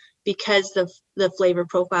coho because the flavor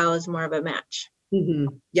profile is more of a match.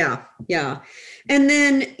 Yeah. And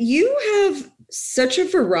then you have such a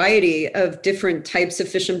variety of different types of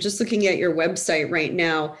fish. I'm just looking at your website right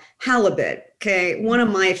now. Halibut, okay, one of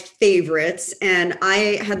my favorites. And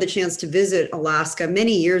I had the chance to visit Alaska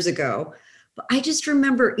many years ago. But I just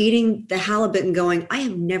remember eating the halibut and going, I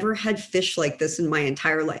have never had fish like this in my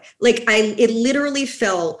entire life. Like it literally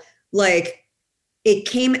felt like it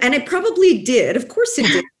came, and it probably did. Of course it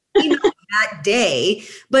did. It came out that day,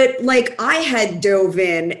 but like I had dove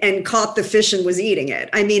in and caught the fish and was eating it.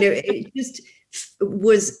 I mean, it just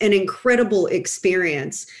was an incredible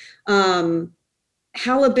experience.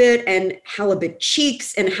 Halibut and halibut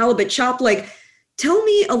cheeks and halibut chop. Like, tell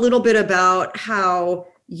me a little bit about how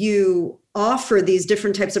you offer these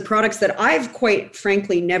different types of products that I've quite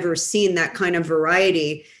frankly never seen that kind of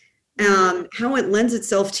variety. How it lends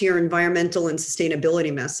itself to your environmental and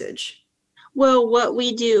sustainability message. Well, what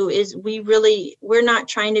we do is we're not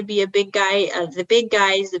trying to be a big guy, the big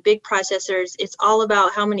guys, the big processors. It's all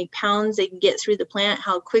about how many pounds they can get through the plant,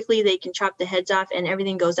 how quickly they can chop the heads off, and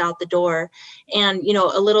everything goes out the door. And,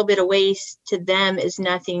 a little bit of waste to them is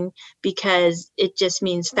nothing, because it just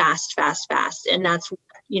means fast, fast, fast. And that's,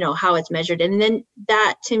 how it's measured. And then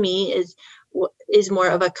that to me is more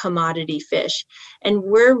of a commodity fish. And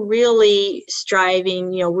we're really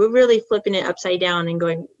striving, we're really flipping it upside down and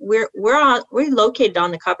going, we're located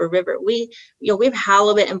on the Copper River. We have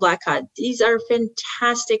halibut and black cod. These are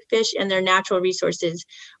fantastic fish and they're natural resources.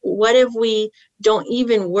 What if we don't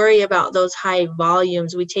even worry about those high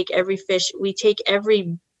volumes? We take every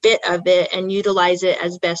bit of it and utilize it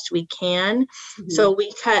as best we can. Mm-hmm. So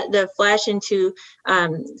we cut the flesh into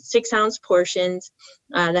 6-ounce portions.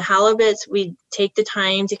 The halibuts, we take the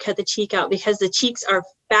time to cut the cheek out because the cheeks are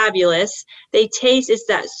fabulous. They taste, it's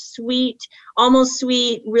that sweet, almost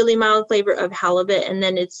sweet, really mild flavor of halibut, and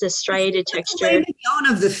then it's the striated texture. The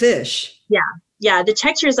bone of the fish. Yeah, the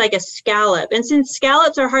texture is like a scallop. And since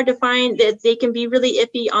scallops are hard to find, they can be really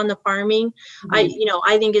iffy on the farming. Mm-hmm.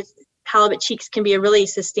 I think halibut cheeks can be a really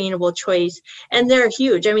sustainable choice, and they're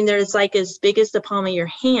huge. I mean, they're like as big as the palm of your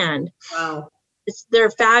hand. Wow. They're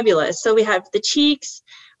fabulous. So we have the cheeks,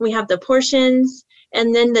 we have the portions,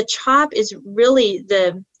 and then the chop is really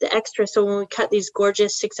the extra. So when we cut these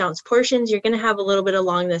gorgeous 6-ounce portions, you're going to have a little bit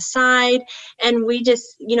along the side, and we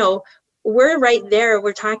just, we're right there.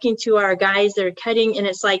 We're talking to our guys that are cutting, and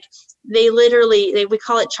it's like we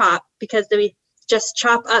call it chop because we just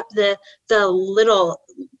chop up the little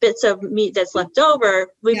bits of meat that's left over.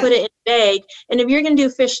 We put it in a bag, and if you're going to do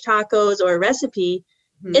fish tacos or a recipe,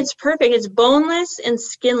 it's perfect. It's boneless and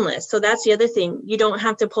skinless. So that's the other thing. You don't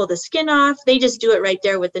have to pull the skin off. They just do it right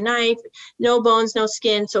there with the knife. No bones, no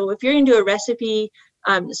skin. So if you're going to do a recipe,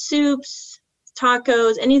 soups,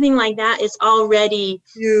 tacos, anything like that, it's already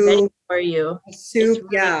ready for you. Soup,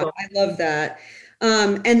 really cool. I love that.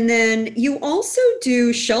 And then you also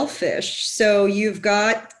do shellfish. So you've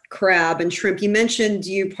got crab and shrimp. You mentioned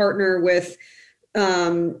you partner with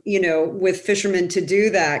with fishermen to do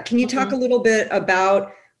that. Can you talk a little bit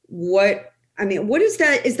about what is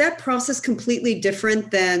that? Is that process completely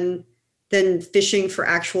different than fishing for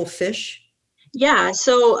actual fish? Yeah.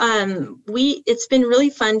 So it's been really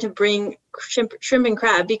fun to bring shrimp and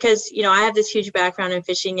crab because, I have this huge background in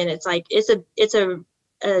fishing, and it's like, it's a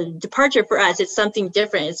departure for us. It's something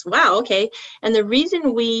different. It's wow. Okay. And the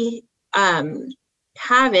reason we,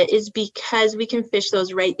 have it is because we can fish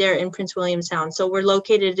those right there in Prince William Sound. So we're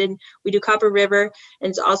located we do Copper River, and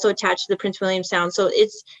it's also attached to the Prince William Sound. So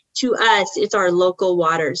to us, it's our local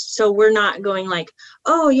waters. So we're not going like,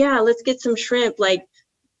 oh yeah, let's get some shrimp like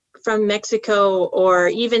from Mexico or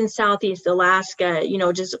even Southeast Alaska,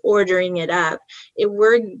 just ordering it up.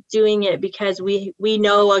 We're doing it because we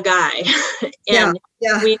know a guy and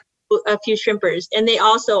we a few shrimpers, and they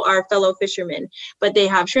also are fellow fishermen, but they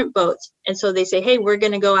have shrimp boats. And so they say, hey, we're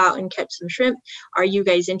going to go out and catch some shrimp. Are you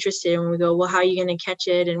guys interested? And we go, well, how are you going to catch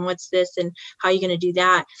it? And what's this? And how are you going to do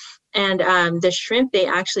that? And the shrimp, they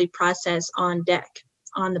actually process on deck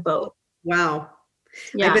on the boat. Wow.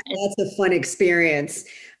 Yeah. I bet that's a fun experience.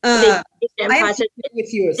 I have to share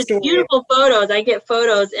with you a story. Beautiful photos. I get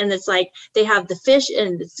photos, and it's like they have the fish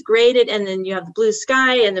and it's graded, and then you have the blue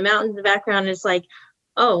sky and the mountains in the background. And it's like,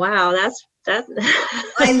 oh, wow, that's.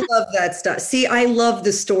 I love that stuff. See, I love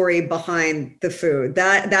the story behind the food.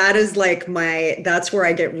 That is like that's where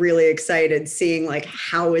I get really excited, seeing like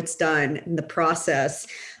how it's done in the process.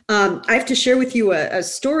 I have to share with you a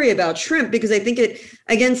story about shrimp because I think it,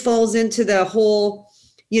 again, falls into the whole,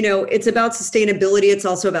 it's about sustainability. It's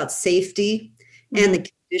also about safety and the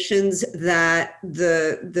conditions that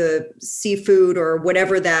the seafood or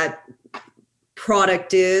whatever that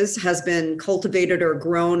product has been cultivated or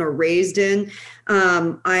grown or raised in.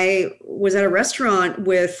 I was at a restaurant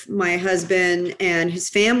with my husband and his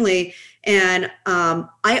family, and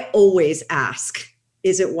I always ask,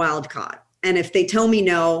 is it wild caught? And if they tell me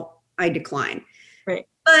no, I decline. Right.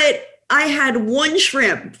 But I had one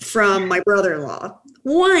shrimp from my brother-in-law,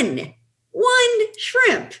 one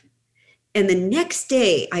shrimp. And the next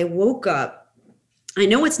day I woke up I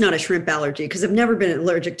know it's not a shrimp allergy because I've never been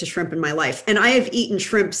allergic to shrimp in my life. And I have eaten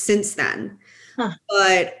shrimp since then. Huh.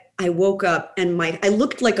 But I woke up and I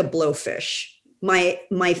looked like a blowfish.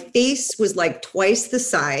 My face was like twice the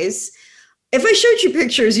size. If I showed you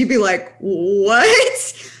pictures, you'd be like,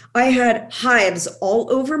 what? I had hives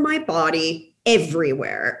all over my body,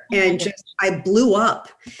 everywhere, and just I blew up.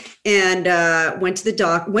 And went to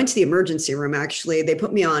the emergency room. Actually, they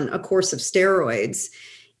put me on a course of steroids,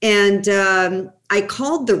 and I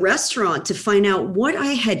called the restaurant to find out what I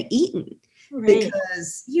had eaten,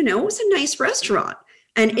 because it was a nice restaurant.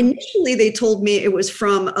 And initially, they told me it was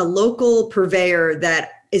from a local purveyor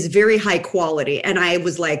that is very high quality. And I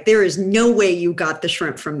was like, there is no way you got the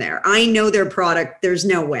shrimp from there. I know their product. There's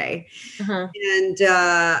no way. And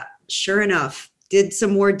sure enough, did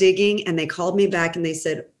some more digging, and they called me back and they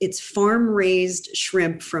said, it's farm raised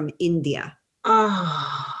shrimp from India.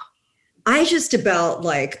 I just about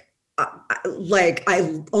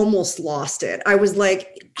I almost lost it. I was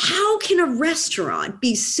like, how can a restaurant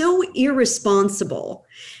be so irresponsible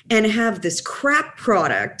and have this crap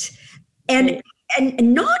product, and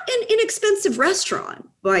not an inexpensive restaurant,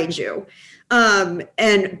 mind you,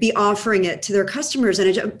 and be offering it to their customers?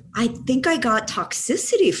 And I think I got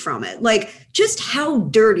toxicity from it. Like, just how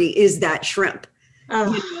dirty is that shrimp?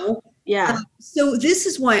 Yeah. So this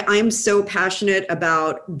is why I'm so passionate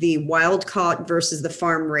about the wild caught versus the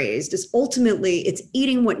farm raised. Is ultimately it's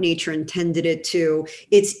eating what nature intended it to.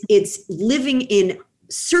 It's living in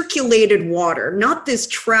circulated water, not this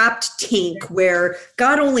trapped tank where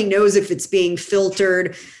God only knows if it's being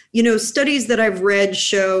filtered. Studies that I've read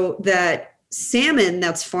show that salmon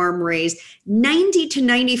that's farm raised, 90 to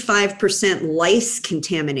 95% lice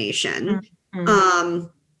contamination.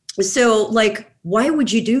 So why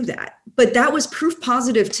would you do that? But that was proof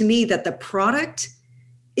positive to me that the product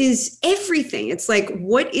is everything. It's like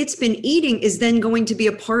what it's been eating is then going to be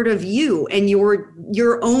a part of you and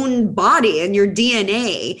your own body and your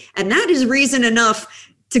DNA. And that is reason enough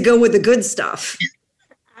to go with the good stuff.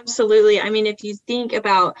 Absolutely. I mean, if you think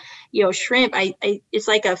about, shrimp, it's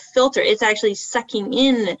like a filter. It's actually sucking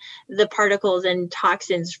in the particles and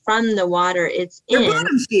toxins from the water it's They're in.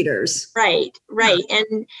 bottom feeders. Right. Yeah.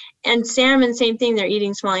 And salmon, same thing. They're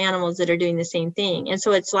eating small animals that are doing the same thing. And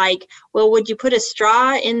so it's like, well, would you put a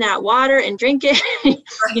straw in that water and drink it? Right.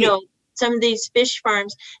 Some of these fish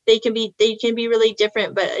farms, they can be really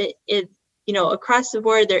different, but it across the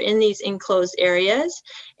board, they're in these enclosed areas,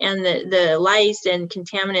 and the lice and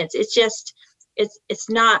contaminants, it's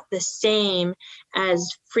not the same as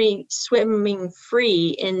swimming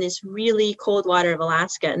free in this really cold water of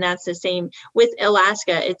Alaska. And that's the same with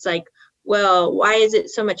Alaska. It's like, well, why is it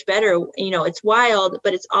so much better? It's wild,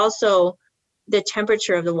 but it's also the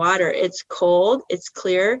temperature of the water. It's cold, it's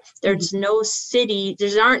clear. There's no city.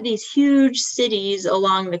 There aren't these huge cities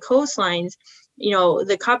along the coastlines.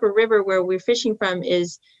 The Copper River where we're fishing from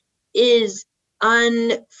is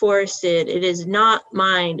unforested. It is not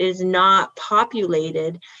mined. It is not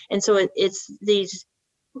populated. And so it's these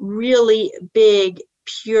really big,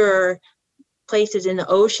 pure places in the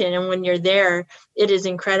ocean. And when you're there, it is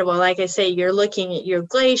incredible. Like I say, you're looking at your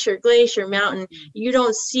glacier, mountain. You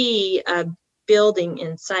don't see a building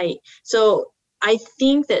in sight. So I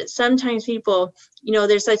think that sometimes people,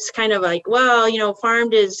 there's this kind of like, well,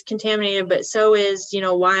 farmed is contaminated, but so is,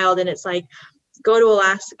 wild. And it's like, go to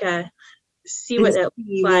Alaska, see what it looks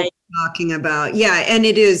like. Talking about. Yeah. And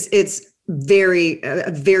it's a very,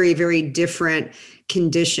 very different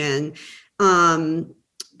condition. And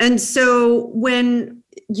so when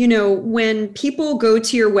people go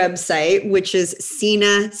to your website, which is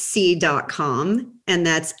SenaSea.com, and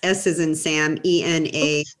that's S as in Sam,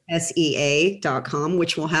 ENASEA.com,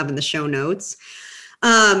 which we'll have in the show notes.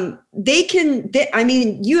 You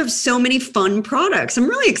have so many fun products. I'm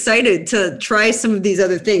really excited to try some of these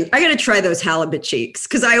other things. I got to try those halibut cheeks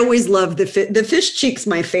because I always love the fish cheeks,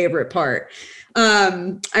 my favorite part.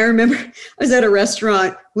 I remember I was at a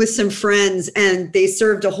restaurant with some friends and they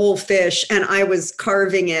served a whole fish and I was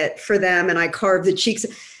carving it for them and I carved the cheeks.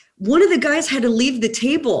 One of the guys had to leave the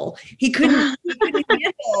table. He couldn't handle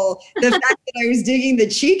the fact that I was digging the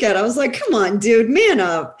cheek out. I was like, come on, dude, man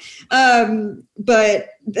up. But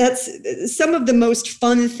that's some of the most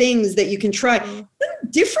fun things that you can try.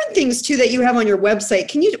 Different things too that you have on your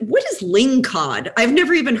website. What is ling cod? I've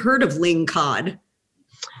never even heard of ling cod.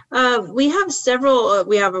 We have several.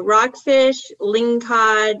 We have a rockfish, ling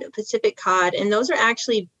cod, Pacific cod, and those are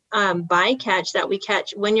actually bycatch that we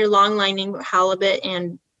catch when you're long-lining halibut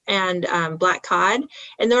and black cod,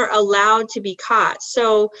 and they're allowed to be caught.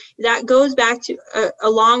 So that goes back to,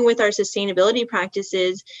 along with our sustainability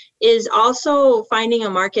practices, is also finding a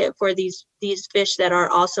market for these these fish that are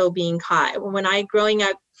also being caught. When I growing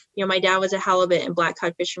up, my dad was a halibut and black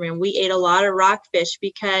cod fisherman. We ate a lot of rockfish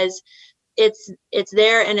because it's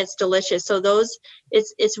there and it's delicious. So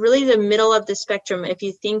it's really the middle of the spectrum. If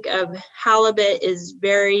you think of halibut is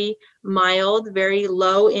very mild, very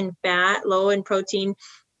low in fat, low in protein,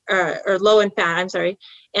 or low in fat, I'm sorry,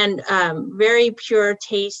 and very pure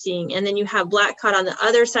tasting. And then you have black cod on the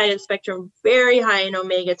other side of the spectrum, very high in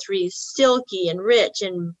omega-3, silky and rich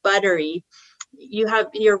and buttery. You have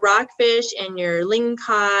your rockfish and your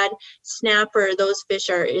lingcod, snapper, those fish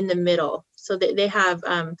are in the middle. So they have,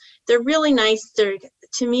 they're really nice. To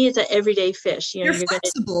me, it's an everyday fish. They're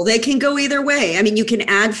flexible. They can go either way. I mean, you can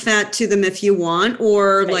add fat to them if you want,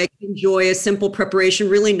 or right. Like enjoy a simple preparation,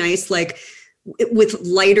 really nice, like with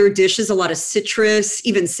lighter dishes, a lot of citrus,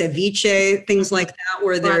 even ceviche, things like that,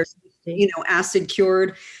 where they're, acid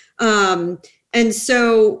cured. And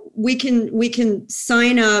so we can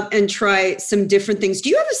sign up and try some different things. Do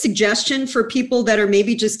you have a suggestion for people that are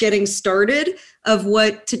maybe just getting started of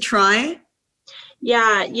what to try?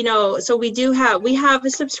 Yeah, so we have a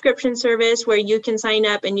subscription service where you can sign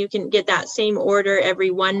up and you can get that same order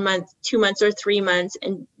every 1 month, 2 months, or 3 months,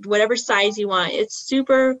 and whatever size you want. It's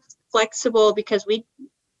super flexible because we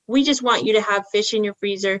just want you to have fish in your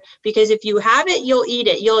freezer, because if you have it, you'll eat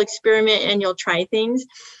it, you'll experiment, and you'll try things.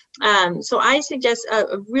 So I suggest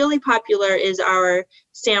a really popular is our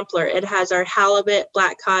sampler. It has our halibut,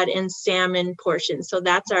 black cod, and salmon portions. So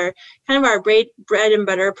that's our kind of our bread and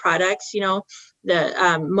butter products,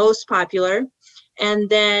 the most popular. And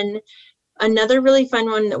then another really fun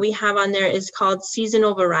one that we have on there is called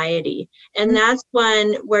seasonal variety. And that's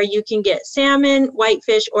one where you can get salmon,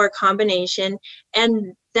 whitefish, or a combination.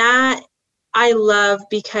 And that I love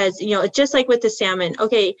because, it's just like with the salmon.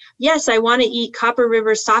 Okay, yes, I want to eat Copper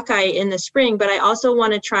River sockeye in the spring, but I also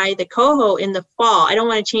want to try the coho in the fall. I don't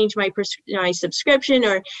want to change my subscription,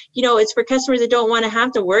 or, it's for customers that don't want to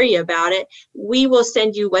have to worry about it. We will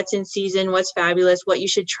send you what's in season, what's fabulous, what you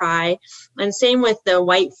should try. And same with the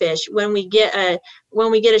whitefish. When we get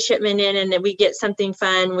a shipment in and we get something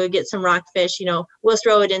fun, we'll get some rockfish, we'll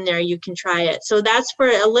throw it in there. You can try it. So that's for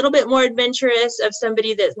a little bit more adventurous of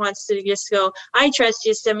somebody that wants to just go, I trust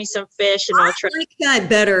you, send me some fish and I'll try. I like that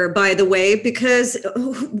better, by the way, because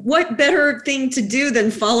what better thing to do than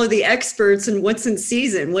follow the experts and what's in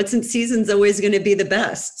season? What's in season is always going to be the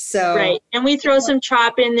best. So right. And we throw some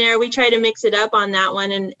chop in there. We try to mix it up on that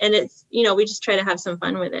one. And it's, we just try to have some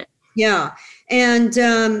fun with it. Yeah. And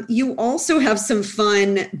you also have some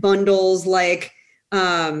fun bundles, like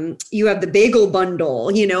you have the bagel bundle,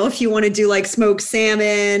 if you want to do like smoked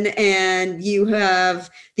salmon, and you have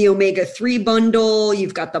the omega-3 bundle,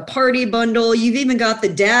 you've got the party bundle, you've even got the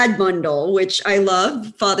dad bundle, which I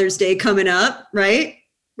love. Father's Day coming up, right?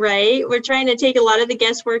 Right. We're trying to take a lot of the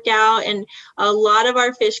guesswork out, and a lot of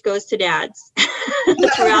our fish goes to dads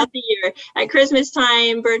throughout the year at Christmas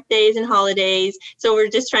time, birthdays, and holidays. So we're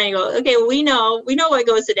just trying to go, okay, well, we know what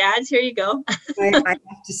goes to dads. Here you go. I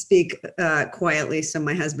have to speak quietly so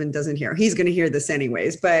my husband doesn't hear. He's going to hear this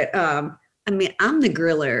anyways, but I'm the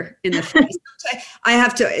griller in the face. I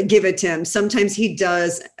have to give it to him. Sometimes he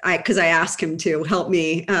does, because I ask him to help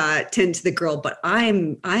me tend to the grill, but I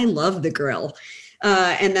love the grill.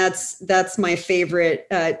 And that's my favorite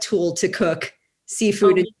tool to cook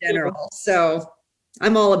seafood in general. So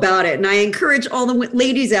I'm all about it. And I encourage all the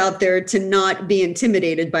ladies out there to not be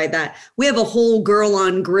intimidated by that. We have a whole Girl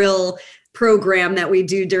on Grill program that we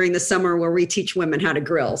do during the summer where we teach women how to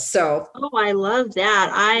grill. So I love that.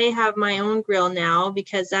 I have my own grill now,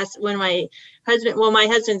 because that's when my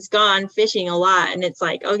husband's gone fishing a lot, and it's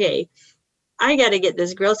like, okay, I got to get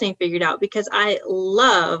this grill thing figured out, because I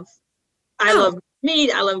love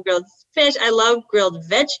meat, I love grilled fish, I love grilled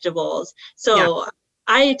vegetables. So yeah.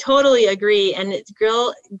 I totally agree. And it's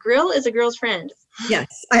grill is a girl's friend. Yes,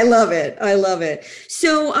 I love it. I love it.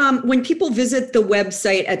 So when people visit the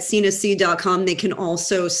website at cinac.com, they can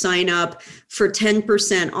also sign up for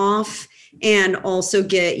 10% off and also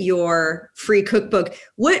get your free cookbook.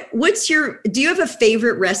 Do you have a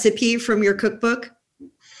favorite recipe from your cookbook?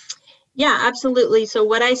 Yeah, absolutely. So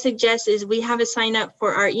what I suggest is we have a sign up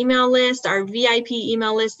for our email list. Our VIP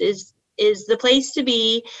email list is the place to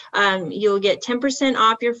be. You'll get 10%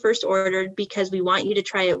 off your first order, because we want you to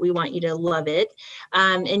try it. We want you to love it.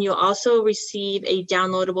 And you'll also receive a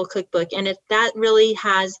downloadable cookbook. And that really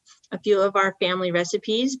has a few of our family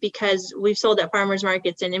recipes, because we've sold at farmers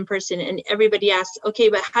markets and in person, and everybody asks, okay,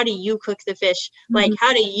 but how do you cook the fish? Mm-hmm. Like,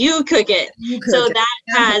 how do you cook it?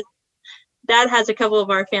 That has a couple of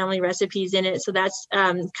our family recipes in it. So that's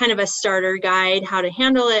kind of a starter guide, how to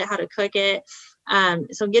handle it, how to cook it.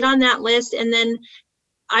 So get on that list. And then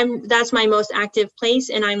that's my most active place,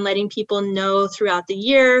 and I'm letting people know throughout the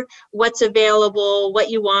year what's available, what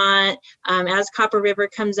you want. As Copper River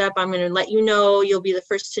comes up, I'm going to let you know. You'll be the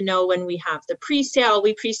first to know when we have the pre-sale.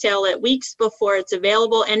 We pre-sale it weeks before it's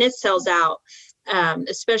available, and it sells out.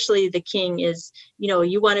 Especially the King is,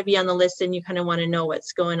 you want to be on the list and you kind of want to know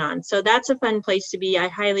what's going on. So that's a fun place to be. I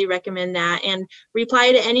highly recommend that, and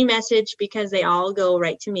reply to any message because they all go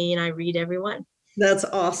right to me and I read every one. That's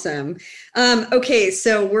awesome. Okay,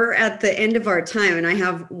 so we're at the end of our time, and I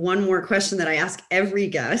have one more question that I ask every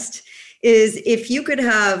guest is if you could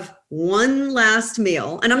have one last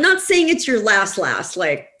meal, and I'm not saying it's your last,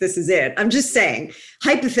 like this is it. I'm just saying,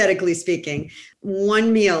 hypothetically speaking,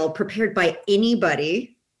 one meal prepared by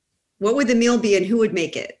anybody, what would the meal be and who would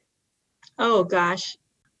make it? Oh gosh,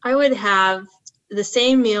 I would have the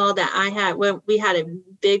same meal that I had when we had a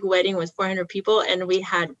big wedding with 400 people and we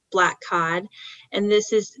had black cod. And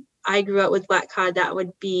I grew up with black cod.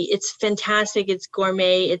 It's fantastic. It's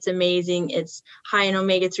gourmet. It's amazing. It's high in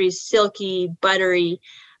omega-3, silky, buttery.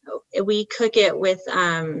 We cook it with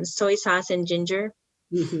soy sauce and ginger.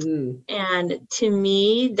 Mm-hmm. And to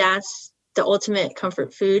me, that's the ultimate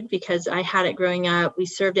comfort food because I had it growing up. We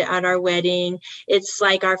served it at our wedding. It's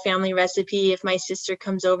like our family recipe. If my sister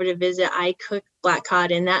comes over to visit, I cook black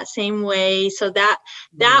cod in that same way. So that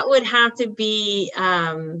would have to be,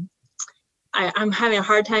 I'm having a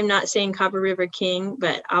hard time not saying Copper River King,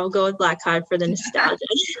 but I'll go with black cod for the nostalgia.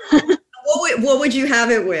 What would you have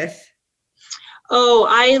it with? Oh,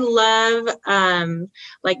 I love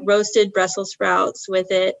like roasted Brussels sprouts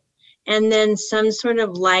with it. And then some sort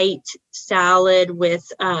of light salad with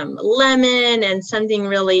lemon and something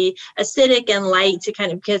really acidic and light to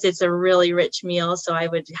kind of, because it's a really rich meal. So I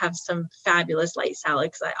would have some fabulous light salad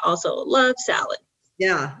because I also love salad.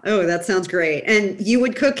 Yeah. Oh, that sounds great. And you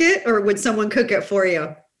would cook it or would someone cook it for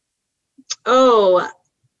you? Oh,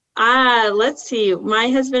 let's see. My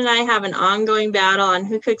husband and I have an ongoing battle on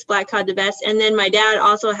who cooks black cod the best. And then my dad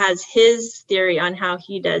also has his theory on how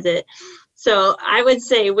he does it. So I would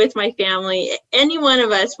say with my family, any one of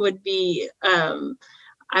us would be,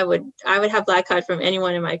 I would have black cod from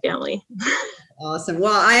anyone in my family. Awesome.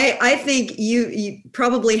 Well, I think you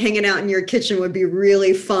probably hanging out in your kitchen would be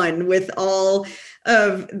really fun with all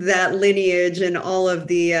of that lineage and all of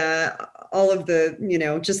the,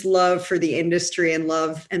 just love for the industry and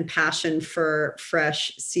love and passion for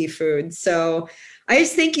fresh seafood. So I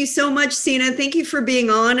just thank you so much, Sina. Thank you for being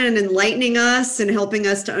on and enlightening us and helping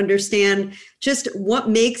us to understand just what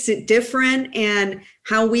makes it different and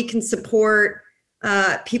how we can support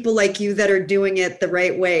people like you that are doing it the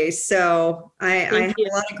right way. So I have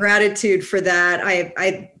a lot of gratitude for that.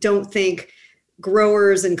 I don't think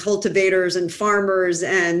growers and cultivators and farmers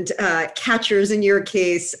and catchers in your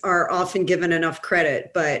case are often given enough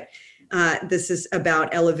credit, but this is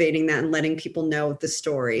about elevating that and letting people know the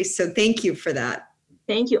story. So thank you for that.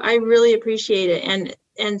 Thank you. I really appreciate it.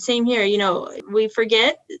 And same here, we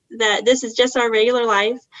forget that this is just our regular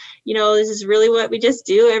life. This is really what we just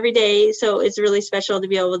do every day. So it's really special to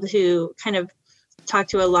be able to kind of talk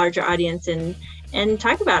to a larger audience and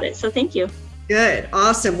talk about it. So thank you. Good.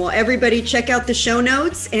 Awesome. Well, everybody check out the show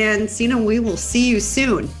notes, and Sina, we will see you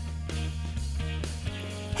soon.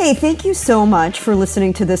 Hey, thank you so much for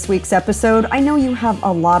listening to this week's episode. I know you have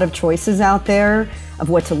a lot of choices out there of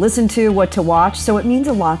what to listen to, what to watch, so it means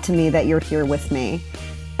a lot to me that you're here with me.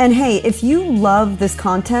 And hey, if you love this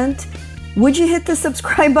content, would you hit the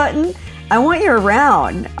subscribe button? I want you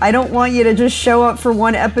around. I don't want you to just show up for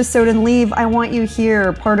one episode and leave. I want you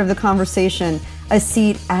here, part of the conversation, a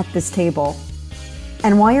seat at this table.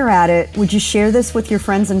 And while you're at it, would you share this with your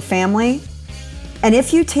friends and family? And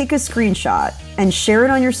if you take a screenshot and share it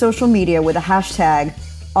on your social media with a hashtag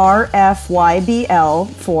RFYBL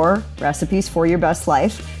for Recipes for Your Best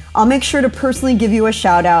Life, I'll make sure to personally give you a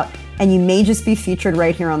shout out, and you may just be featured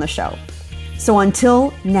right here on the show. So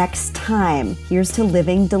until next time, here's to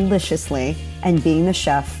living deliciously and being the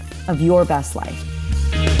chef of your best life.